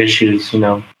entrepreneur issues,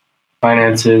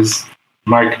 finances,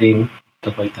 marketing,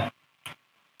 stuff like that.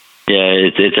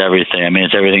 Yeah, it's everything. I mean,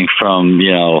 it's everything from,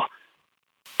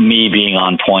 me being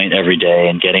on point every day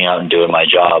and getting out and doing my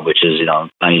job, which is,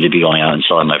 I need to be going out and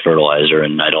selling my fertilizer,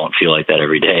 and I don't feel like that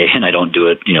every day, and I don't do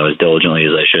it, as diligently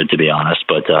as I should, to be honest.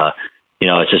 But,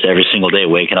 it's just every single day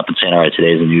waking up and saying, all right,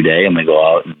 today's a new day. I'm going to go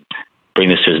out and bring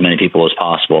this to as many people as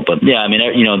possible. But yeah, I mean,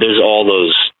 there's all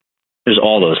those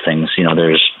things,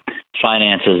 there's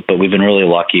finances, but we've been really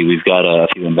lucky. We've got a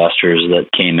few investors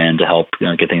that came in to help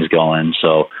get things going.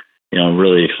 So,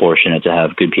 really fortunate to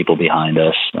have good people behind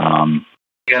us. You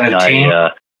got a team?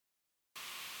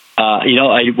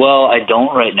 I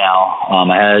don't right now.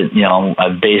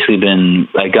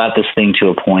 I got this thing to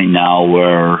a point now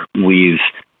where we've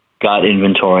got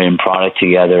inventory and product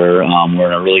together. We're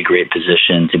in a really great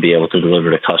position to be able to deliver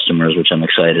to customers, which I'm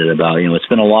excited about. It's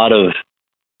been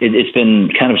it's been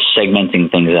kind of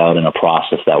segmenting things out in a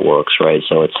process that works, right?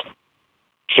 So it's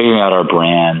figuring out our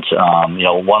brand.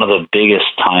 One of the biggest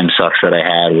time sucks that I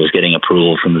had was getting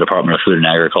approval from the Department of Food and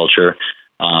Agriculture.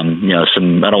 I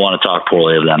don't want to talk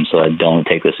poorly of them, so I don't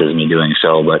take this as me doing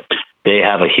so, but they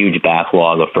have a huge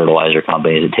backlog of fertilizer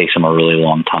companies. It takes them a really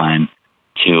long time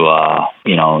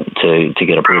to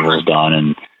get approvals done,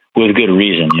 and with good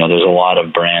reason. There's a lot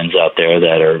of brands out there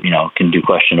that are, can do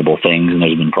questionable things, and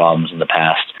there's been problems in the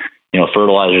past.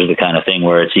 Fertilizer is the kind of thing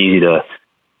where it's easy to,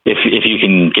 if you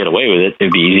can get away with it,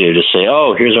 it'd be easy to just say,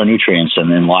 oh, here's our nutrients,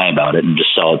 and then lie about it and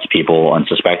just sell it to people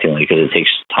unsuspectingly, because it takes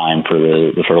time for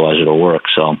the fertilizer to work.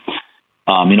 So,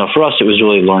 for us, it was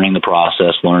really learning the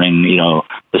process, learning,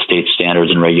 the state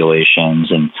standards and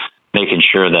regulations, and making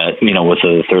sure that, with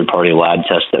the third-party lab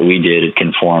test that we did, it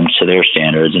conformed to their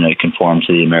standards, and it conformed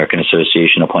to the American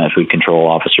Association of Plant Food Control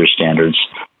Officers standards.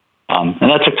 And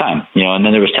that took time, and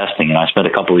then there was testing. And I spent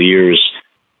a couple of years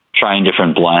trying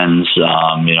different blends.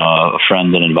 A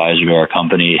friend and advisor to our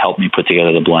company helped me put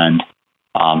together the blend.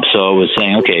 So it was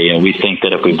saying, okay, we think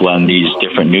that if we blend these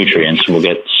different nutrients, we'll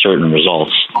get certain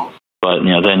results. But,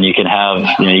 then you can have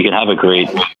a great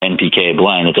NPK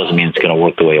blend. It doesn't mean it's going to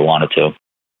work the way you want it to.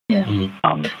 Yeah.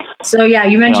 So yeah,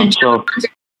 you mentioned. Oh,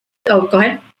 go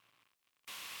ahead.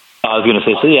 I was going to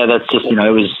say, so yeah, that's just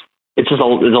there's a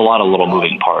lot of little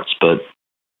moving parts, but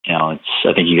I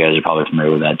think you guys are probably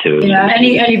familiar with that too. Yeah,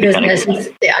 any business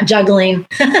is juggling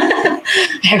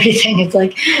everything. It's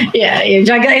like you're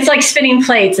juggling. It's like spinning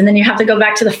plates, and then you have to go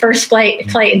back to the first plate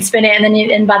and spin it, and then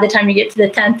and by the time you get to the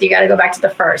 10th, you got to go back to the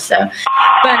first. So,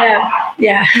 but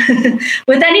yeah,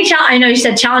 with any challenge, I know you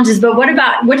said challenges, but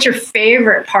what's your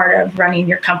favorite part of running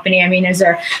your company? I mean, is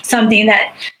there something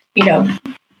that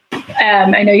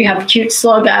I know you have a cute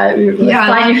slogan. Yeah,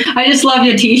 I just love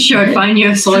your T-shirt. Find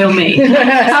your soil mate.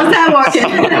 How's that working?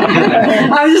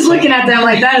 I was just looking at that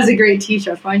like that is a great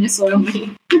T-shirt. Find your soil mate.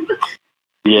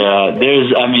 Yeah,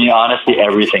 honestly,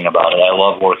 everything about it. I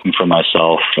love working for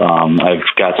myself. I've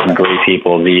got some great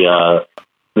people. The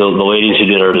ladies who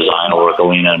did our design work,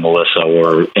 Alina and Melissa,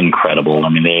 were incredible. I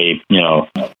mean,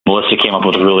 Melissa came up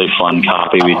with a really fun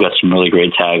copy. We've got some really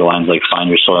great taglines like "Find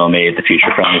your soil mate," the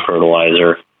future-friendly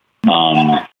fertilizer.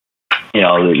 And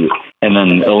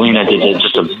then Alina did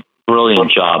just a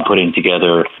brilliant job putting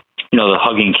together, the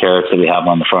hugging carrots that we have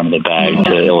on the front of the bag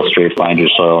to illustrate Find Your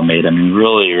Soil Mate. I mean,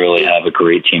 really, really have a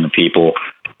great team of people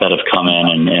that have come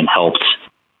in and helped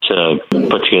to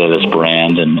put together this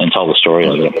brand and tell the story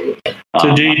of it.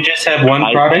 So do you just have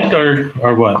one product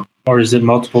or what? Or is it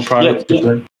multiple products?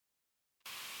 Yeah.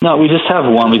 No, we just have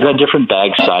one. We've got different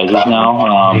bag sizes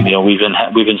now. We've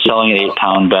been selling an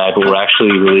 8-pound bag, but we're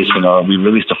actually releasing we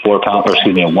released a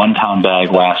 1-pound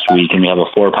bag last week, and we have a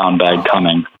 4-pound bag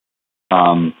coming.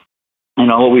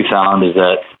 what we found is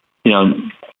that,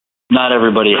 not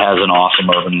everybody has an awesome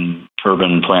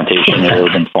urban plantation or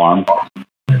urban farm.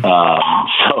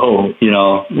 So,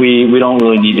 we don't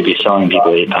really need to be selling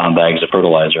people 8-pound bags of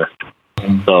fertilizer.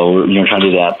 So, trying to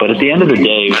do that. But at the end of the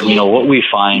day, what we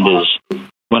find is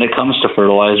when it comes to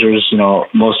fertilizers,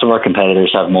 most of our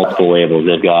competitors have multiple labels.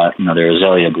 They've got, their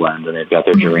azalea blend, and they've got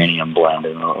their geranium blend,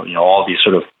 and, all these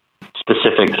sort of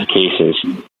specific cases.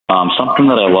 Something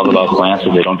that I love about plants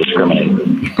is they don't discriminate.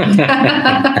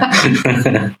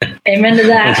 Amen to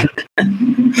that.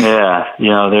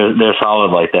 Yeah, they're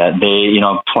solid like that. They,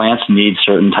 plants need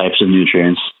certain types of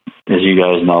nutrients, as you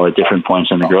guys know, at different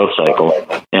points in the growth cycle,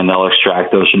 and they'll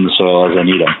extract those from the soil as they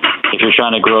need them. If you're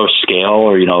trying to grow scale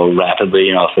or,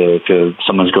 rapidly, if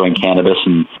someone's growing cannabis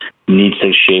and needs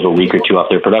to shave a week or two off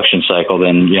their production cycle,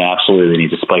 then absolutely they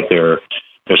need to spike their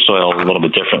soil a little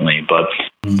bit differently. But,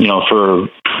 for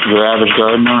your average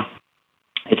gardener,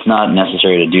 it's not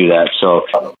necessary to do that. So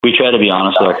we try to be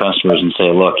honest with our customers and say,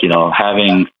 look,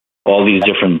 having all these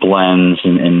different blends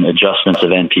and adjustments of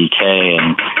NPK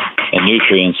and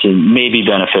nutrients may be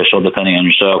beneficial depending on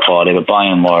your soil quality, but by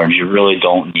and large, you really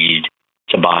don't need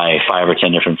to buy 5 or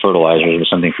 10 different fertilizers or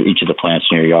something for each of the plants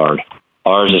in your yard.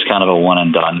 Ours is kind of a one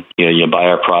and done. You buy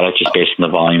our product just based on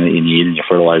the volume that you need, and you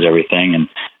fertilize everything and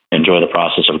enjoy the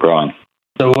process of growing.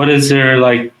 So what is there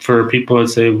for people that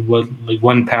say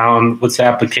 1 pound, what's the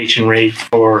application rate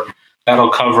for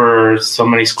that'll cover so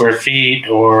many square feet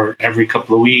or every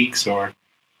couple of weeks or?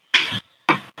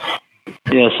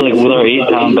 Yeah, so with our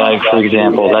 8-pound bag, for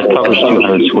example, that covers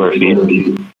 200 square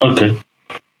feet. Okay.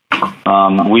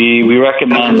 We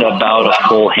recommend about a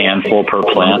full handful per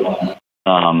plant.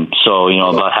 So,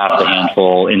 about half the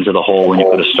handful into the hole when you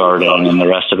put a start in, and the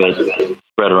rest of it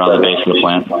spread around the base of the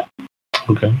plant.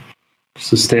 Okay. It's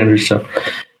the standard stuff.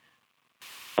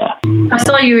 Yeah. I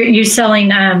saw you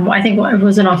selling, I think,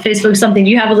 was it on Facebook or something?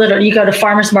 You go to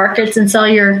farmers markets and sell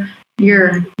your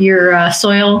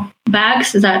soil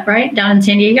bags. Is that right? Down in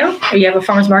San Diego? Or you have a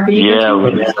farmers market?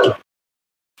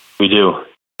 We do.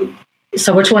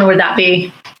 So which one would that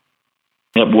be?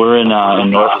 Yep, we're in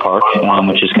North Park,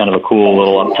 which is kind of a cool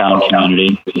little uptown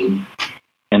community.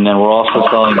 And then we're also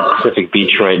selling at Pacific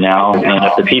Beach right now. And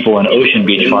if the people in Ocean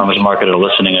Beach Farmers Market are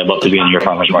listening, I'd love to be in your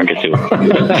farmers market too. Well,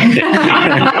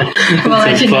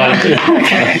 I should know.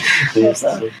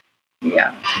 Okay.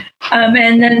 Yeah.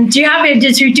 And then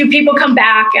do people come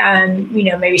back and,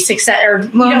 maybe 6 or,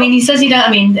 he says he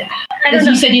doesn't, I don't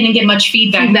know. You said you didn't get much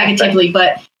feedback negatively,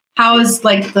 but how is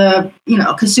the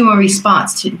consumer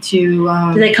response to do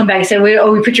they come back and say,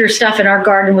 we put your stuff in our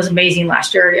garden was amazing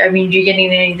last year? Do you get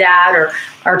any of that, or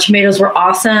our tomatoes were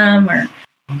awesome, or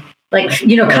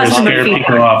customer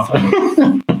feedback?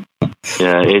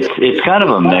 Yeah, it's kind of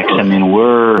a mix.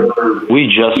 We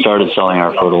just started selling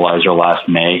our fertilizer last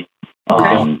May.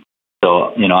 Okay.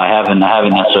 So, I haven't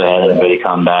necessarily had anybody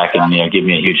come back and, give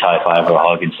me a huge high five or a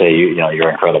hug and say, you're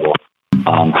incredible.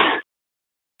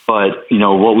 But,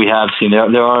 what we have seen,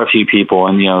 there are a few people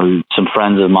and, some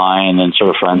friends of mine and sort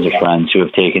of friends of friends who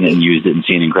have taken it and used it and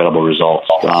seen incredible results.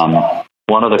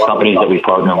 One of the companies that we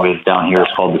partner with down here is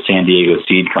called the San Diego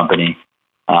Seed Company.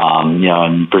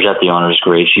 And Brigitte, the owner, is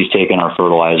great. She's taken our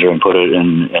fertilizer and put it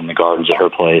in the gardens at her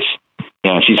place.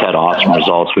 And she's had awesome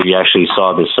results. We actually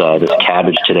saw this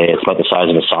cabbage today. It's about the size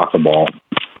of a soccer ball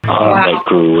that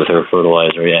grew with her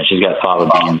fertilizer. Yeah, she's got fava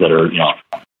beans that are,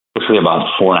 basically about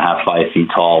 4.5, 5 feet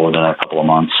tall within a couple of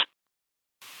months.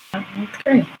 That's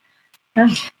great. Yeah.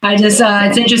 I just,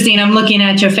 it's interesting. I'm looking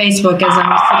at your Facebook as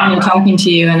I'm sitting here talking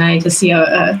to you, and I just see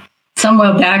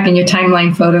somewhere back in your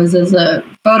timeline photos, there's a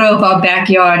photo of our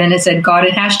backyard, and it said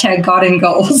garden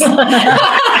goals. It's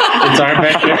our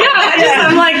backyard. Yeah,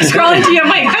 I'm like scrolling to you. I'm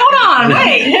like, hold on,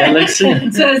 wait. It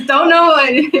says, don't know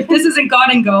if this isn't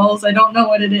garden goals. I don't know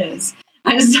what it is.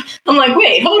 I'm like,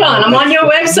 wait, hold on. I'm on your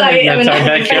website. That's our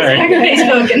backyard.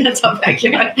 Facebook, and that's our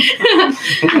backyard.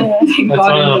 That's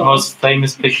one of the most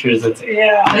famous pictures. That's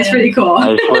pretty cool.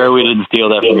 I swear we didn't steal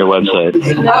that from your website.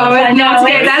 No,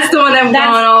 that's the one that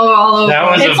went all over.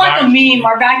 It's like a meme.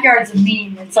 Our backyard's a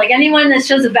meme. It's like anyone that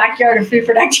shows a backyard of food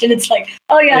production, it's like,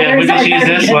 oh yeah, we just use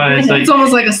this one. It's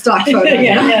almost like a stock photo.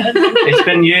 Yeah. It's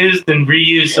been used and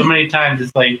reused so many times.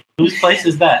 It's like, whose place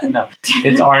is that? No,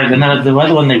 it's ours. And then the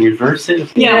other one, they reverse it.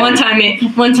 Yeah, one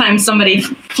time somebody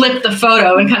flipped the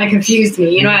photo and kind of confused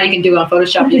me. You know how you can do on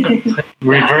Photoshop?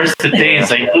 Reverse the thing.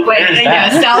 It's like,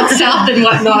 south and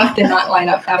north did not line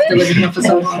up after living here for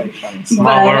so long.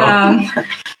 But,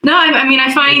 no,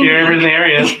 I find if you're ever in the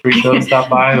area, please don't stop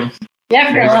by them.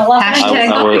 Yeah, for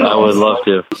I would love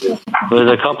to.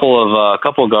 There's a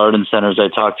couple garden centers I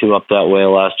talked to up that way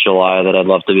last July that I'd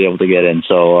love to be able to get in.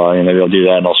 So maybe I'll do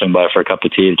that, and I'll swing by for a cup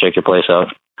of tea to check your place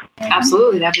out.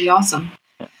 Absolutely, that'd be awesome.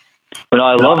 But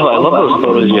I love those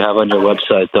photos you have on your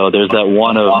website, though. There's that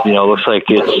one of, looks like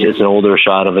it's an older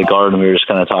shot of the garden we were just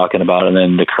kind of talking about, and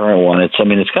then the current one. It's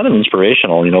kind of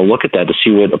inspirational. Look at that to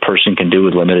see what a person can do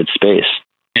with limited space.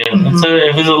 Yeah,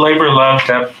 it was a labor of love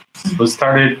that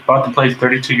bought the place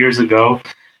 32 years ago,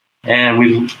 and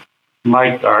we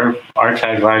like our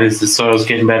tagline is the soil's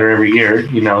getting better every year,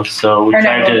 so we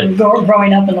tried to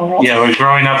growing up in the world. Yeah, we're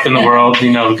growing up in the world,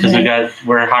 because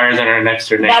we're higher than our next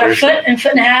door neighbors. About a foot and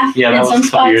and a half. Yeah, that was some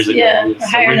spots. Years ago. Yeah, we're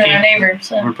higher than our neighbors.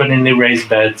 So. We're putting in new raised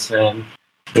beds, and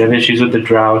we have issues with the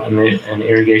drought and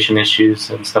irrigation issues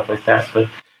and stuff like that. But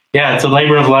yeah, it's a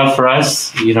labor of love for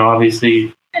us.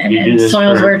 Obviously. And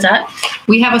soil's where it's at.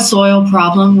 We have a soil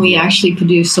problem. We actually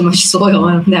produce so much soil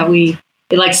that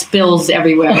it spills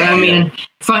everywhere.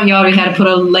 Front yard, we had to put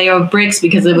a layer of bricks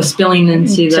because it was spilling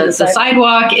into the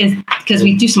sidewalk. Is because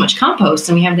we do so much compost,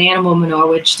 and we have the animal manure,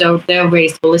 which they're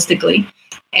raised ballistically.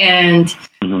 And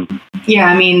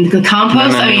the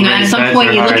compost. At some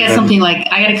point you look at something like,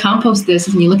 I got to compost this,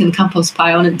 and you look in the compost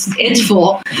pile, and it's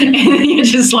full, and you're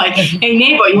just like, hey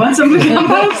neighbor, you want some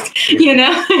compost?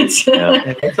 It's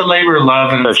a labor of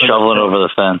love, and they're shoveling over the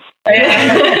fence.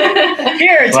 Yeah.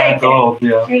 Here, take gold.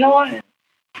 Yeah, you don't want it.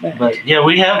 But yeah,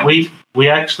 we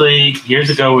actually years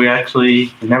ago we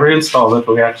never installed it,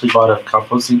 but we actually bought a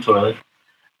composting toilet.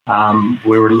 We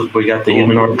got the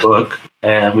Inmanor book,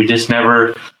 and we just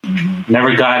never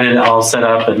got it all set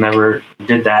up and never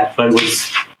did that. But it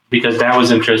was because Dad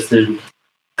was interested in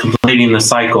completing the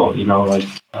cycle, thing.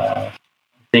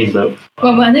 But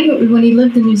I think when he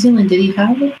lived in New Zealand, did he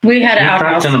have it? We had an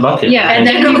outhouse in the bucket. Yeah, and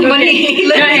then when he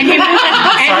lived and he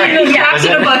moved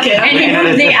after the bucket, and he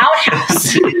moved the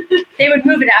outhouse. They would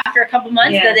move it after a couple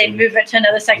months, then they'd move it to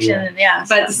another section, and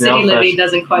But the city living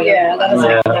doesn't quite.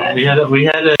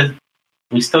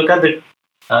 We still got the.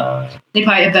 They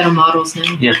probably have better models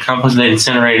now. Yeah, compost. They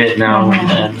incinerate it now,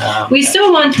 and we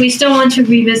still want to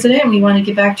revisit it, and we want to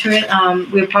get back to it.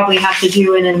 We'll probably have to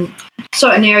do it in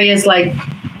certain areas like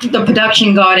the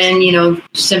production garden,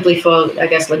 simply for, I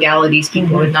guess, legalities.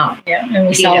 People would not. Yeah, and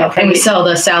we sell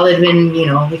the salad bin.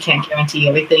 We can't guarantee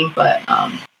everything, but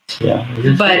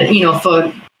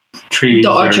for trees,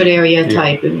 the orchard area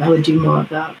type, I would do more of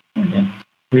that. Yeah.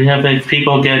 We have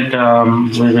people get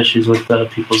we have issues with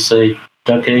people say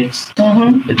duck eggs.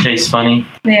 It tastes funny.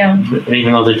 Yeah.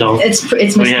 Even though they don't. It's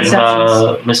misconceptions. We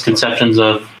have misconceptions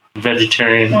of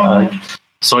vegetarian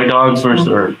soy dogs versus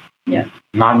or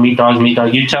non-meat dogs, meat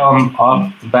dogs. You tell them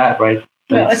off the bat, right?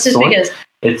 Well, it's just because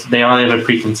they all have a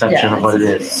preconception of what it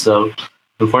is. So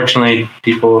unfortunately,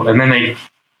 people, and then they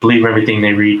believe everything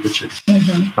they read, which is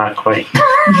not quite.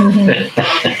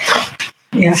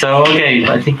 So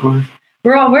I think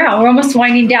we're almost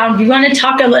winding down. Do you want to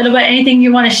talk a little bit? Anything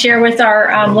you want to share with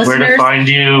our listeners? Where to find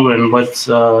you and what's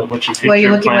your future what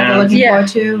you're looking plans? forward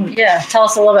to? Yeah, tell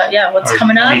us a little bit. Yeah, what's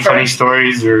coming up? Any funny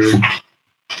stories or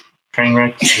train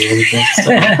wrecks or anything?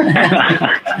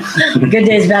 Good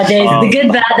days, bad days. The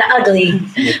good, bad, the ugly.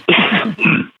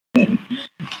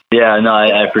 Yeah, no,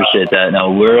 I appreciate that.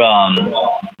 No, we're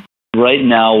right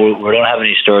now we don't have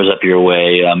any stores up your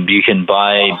way. You can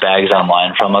buy bags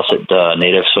online from us at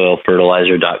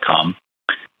nativesoilfertilizer.com.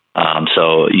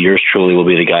 So yours truly will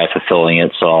be the guy fulfilling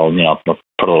it. So I'll put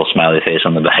a little smiley face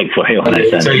on the bag for you when I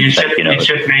send it. So you ship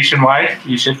nationwide?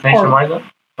 You ship nationwide though,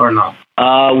 or not?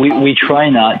 We try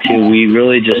not to.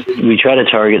 We try to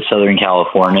target Southern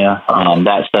California.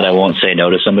 That said, I won't say no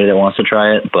to somebody that wants to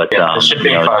try it. But the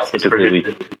shipping cost is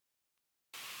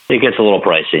it gets a little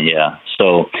pricey, yeah.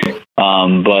 So,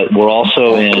 but we're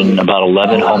also in about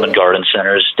 11 home and garden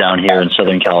centers down here in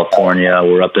Southern California.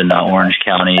 We're up in Orange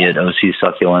County at OC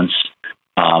Succulents.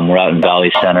 We're out in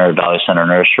Valley Center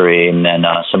Nursery, and then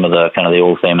some of the kind of the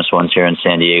old famous ones here in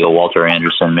San Diego, Walter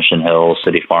Anderson, Mission Hill,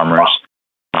 City Farmers.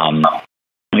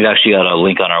 We've actually got a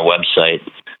link on our website.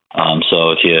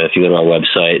 So if you go to our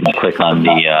website and click on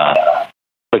the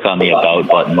About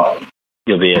button,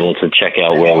 you'll be able to check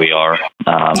out where we are.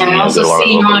 And I also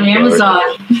see you on Amazon.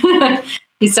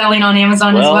 He's selling on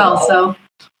Amazon as well, so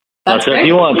that's great. If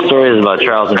you want stories about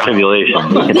trials and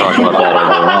tribulations, we can talk about that later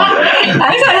on.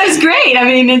 I thought that's great. I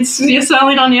mean, you're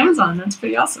selling on Amazon. That's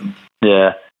pretty awesome.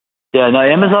 Yeah. Yeah, no,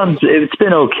 Amazon, it's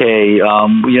been okay. It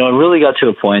really got to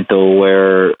a point, though,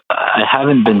 where I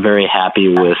haven't been very happy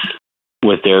with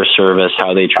their service,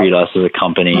 how they treat us as a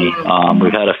company.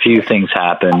 We've had a few things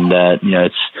happen that,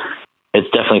 it's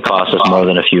definitely cost us more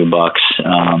than a few bucks.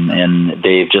 And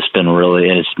they've just been really,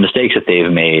 and it's mistakes that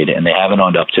they've made, and they haven't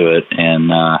owned up to it.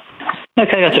 And I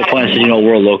kind of got to a point and said,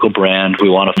 we're a local brand. We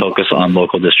want to focus on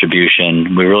local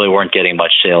distribution. We really weren't getting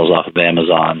much sales off of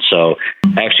Amazon. So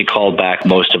I actually called back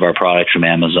most of our product from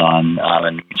Amazon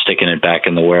and sticking it back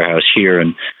in the warehouse here,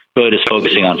 and really just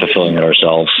focusing on fulfilling it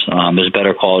ourselves. There's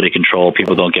better quality control.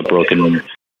 People don't get broken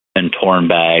and torn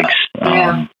bags.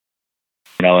 And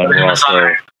we're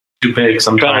also too big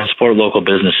sometimes. Trying to support local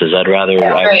businesses. I would rather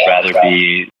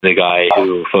be the guy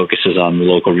who focuses on the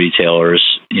local retailers,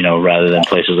 rather than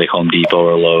places like Home Depot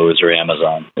or Lowe's or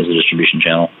Amazon as a distribution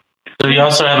channel. So you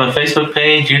also have a Facebook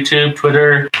page, YouTube,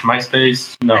 Twitter,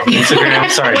 MySpace,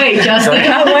 Instagram. Sorry. Wait, Justin,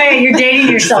 wait, you're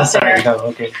dating yourself there. No,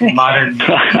 okay. Modern.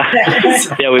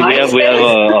 Yeah, we have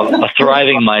a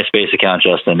thriving MySpace account,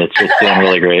 Justin. It's doing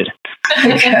really great.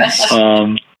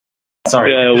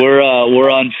 Sorry. We're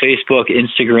on Facebook,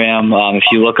 Instagram. If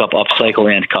you look up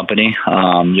Upcycle and Company,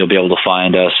 you'll be able to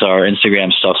find us. Our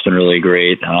Instagram stuff's been really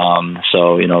great.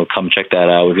 So come check that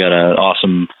out. We've got an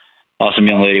awesome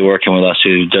young lady working with us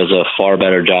who does a far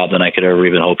better job than I could ever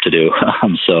even hope to do.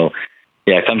 So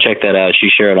yeah, come check that out.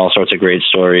 She's sharing all sorts of great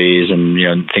stories and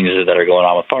things that are going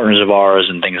on with partners of ours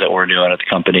and things that we're doing at the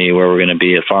company, where we're going to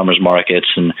be at farmers markets,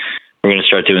 and we're going to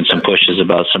start doing some pushes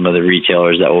about some of the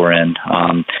retailers that we're in.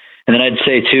 And then I'd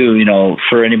say too,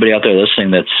 for anybody out there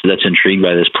listening that's intrigued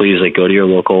by this, please go to your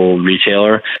local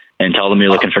retailer and tell them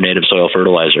you're looking for native soil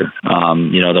fertilizer.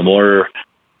 The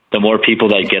more people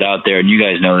that get out there, and you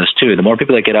guys know this too, the more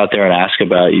people that get out there and ask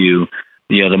about you,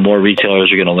 the more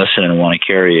retailers are going to listen and want to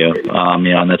carry you.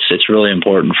 And it's really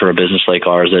important for a business like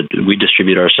ours that we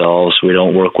distribute ourselves. We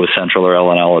don't work with Central or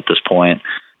L&L at this point.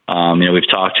 We've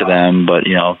talked to them, but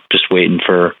just waiting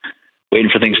for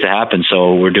things to happen.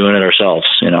 So we're doing it ourselves.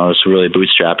 It's really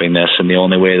bootstrapping this, and the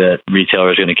only way that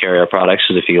retailers are going to carry our products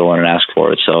is if you go in and ask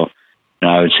for it. So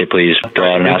I would say please go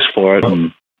out and ask for it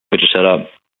and put your set up.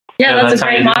 Yeah, that's a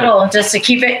great model. Just to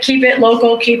keep it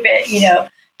local, keep it,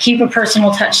 keep a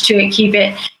personal touch to it, keep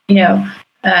it, like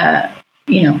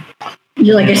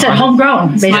I said,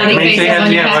 homegrown. Basically.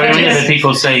 The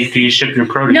people say, do you ship your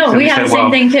produce? No, we have the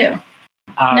same thing too.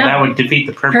 That would defeat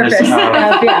the purpose of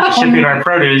shipping our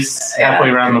produce halfway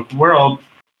around the world.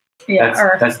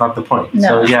 Yeah, that's not the point.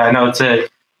 No. So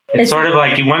it's sort of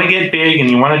like you want to get big and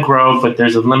you want to grow, but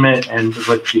there's a limit and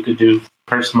what you could do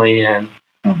personally and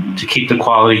to keep the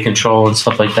quality control and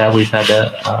stuff like that. We've had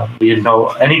to, we didn't know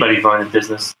anybody going in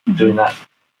business doing that.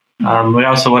 We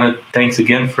also want to thanks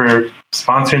again for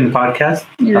sponsoring the podcast.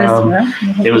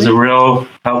 It was a real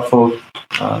helpful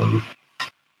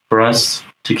for us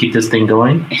to keep this thing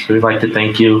going. So we'd like to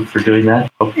thank you for doing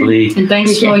that. Hopefully, and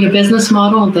thanks for your business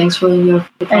model, and thanks for the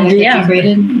product that you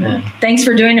created. Thanks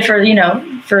for doing it for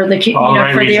for the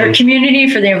for your community,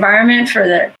 for the environment, for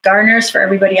the gardeners, for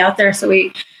everybody out there. So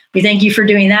we thank you for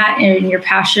doing that and your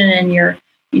passion and your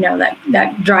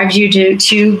that drives you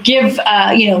to give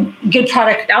good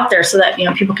product out there so that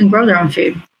people can grow their own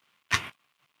food.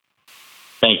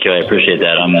 Thank you. I appreciate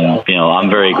that. I'm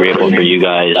very grateful for you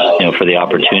guys, for the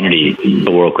opportunity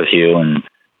to work with you and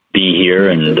be here,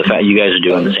 and the fact you guys are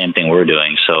doing the same thing we're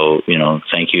doing. So,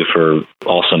 thank you for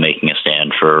also making a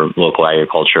stand for local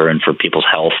agriculture and for people's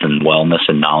health and wellness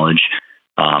and knowledge.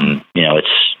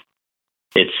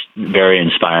 It's very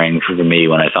inspiring for me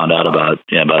when I found out about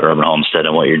Urban Homestead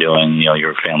and what you're doing,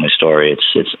 your family story.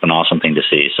 It's an awesome thing to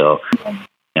see. So,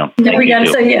 we got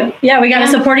to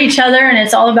support each other, and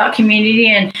it's all about community,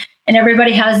 and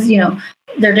everybody has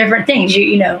their different things.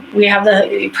 We have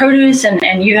the produce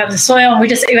and you have the soil, and we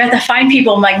have to find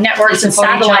people like networks and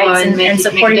satellites and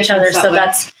support each other. So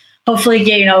that's hopefully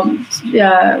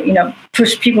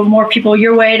push more people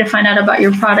your way to find out about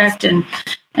your product and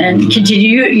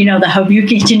continue the hope you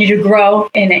continue to grow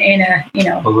in a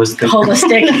holistic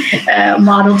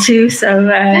model too. So we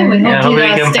hope you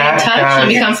stay in touch and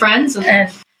become friends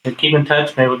and keep in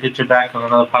touch. Maybe we'll get you back on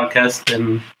another podcast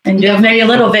and do maybe a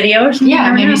little video.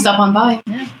 Maybe stop on by.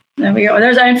 Yeah, there we go.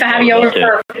 There's I have you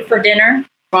over for dinner.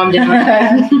 From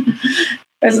dinner.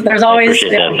 There's always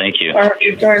that. Thank you. Our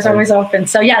doors always open.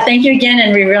 So thank you again,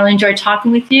 and we really enjoyed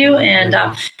talking with you. And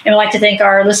we'd like to thank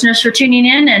our listeners for tuning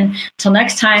in. And until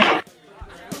next time,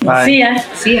 bye. See ya.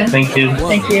 Thank you.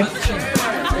 Thank you.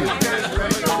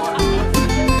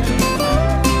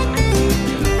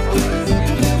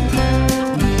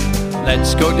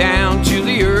 Let's go down to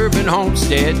the Urban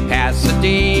Homestead,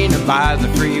 Pasadena by the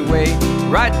freeway.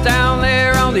 Right down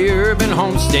there on the Urban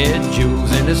Homestead,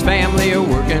 Jules and his family are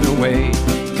working away.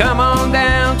 Come on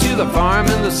down to the farm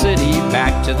in the city,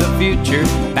 back to the future,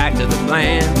 back to the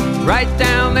plan. Right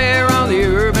down there on the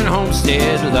Urban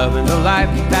Homestead, loving the life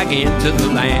back into the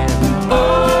land.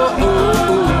 Oh, oh,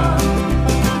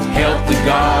 oh, help the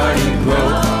garden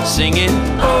grow. Singing,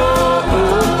 oh,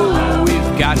 oh, oh,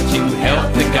 we've got to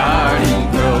help the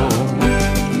garden grow.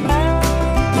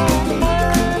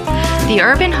 The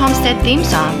Urban Homestead theme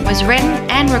song was written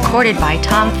and recorded by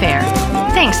Tom Fair.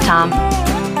 Thanks, Tom.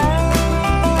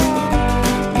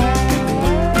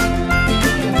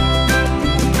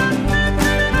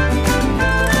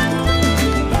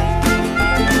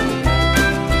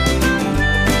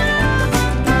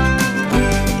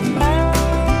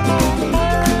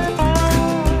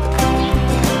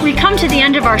 We come to the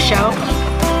end of our show.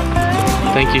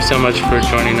 Thank you so much for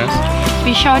joining us.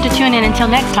 Be sure to tune in until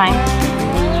next time.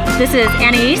 This is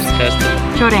Annie East.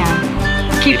 Justin. Jordan.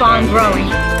 Keep on growing.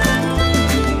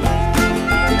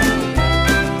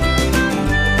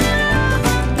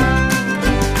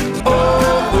 Oh,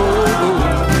 oh, oh,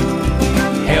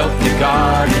 help the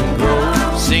garden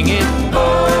grow. Singing, oh,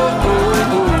 oh,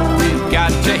 oh, we've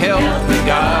got to help the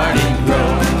garden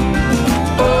grow.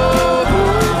 Oh, oh,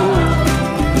 oh,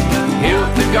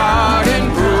 help the garden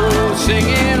grow.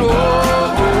 Singing, oh,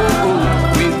 oh,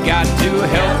 oh, we've got to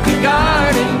help the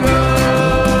garden grow.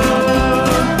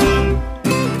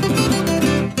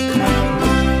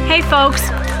 Hey folks,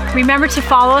 remember to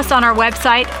follow us on our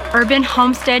website,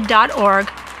 urbanhomestead.org,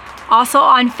 also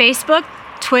on Facebook,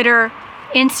 Twitter,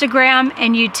 Instagram,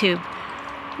 and YouTube.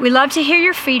 We love to hear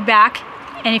your feedback,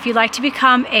 and if you'd like to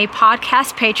become a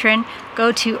podcast patron,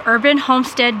 go to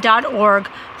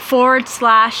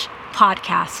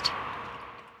urbanhomestead.org/podcast.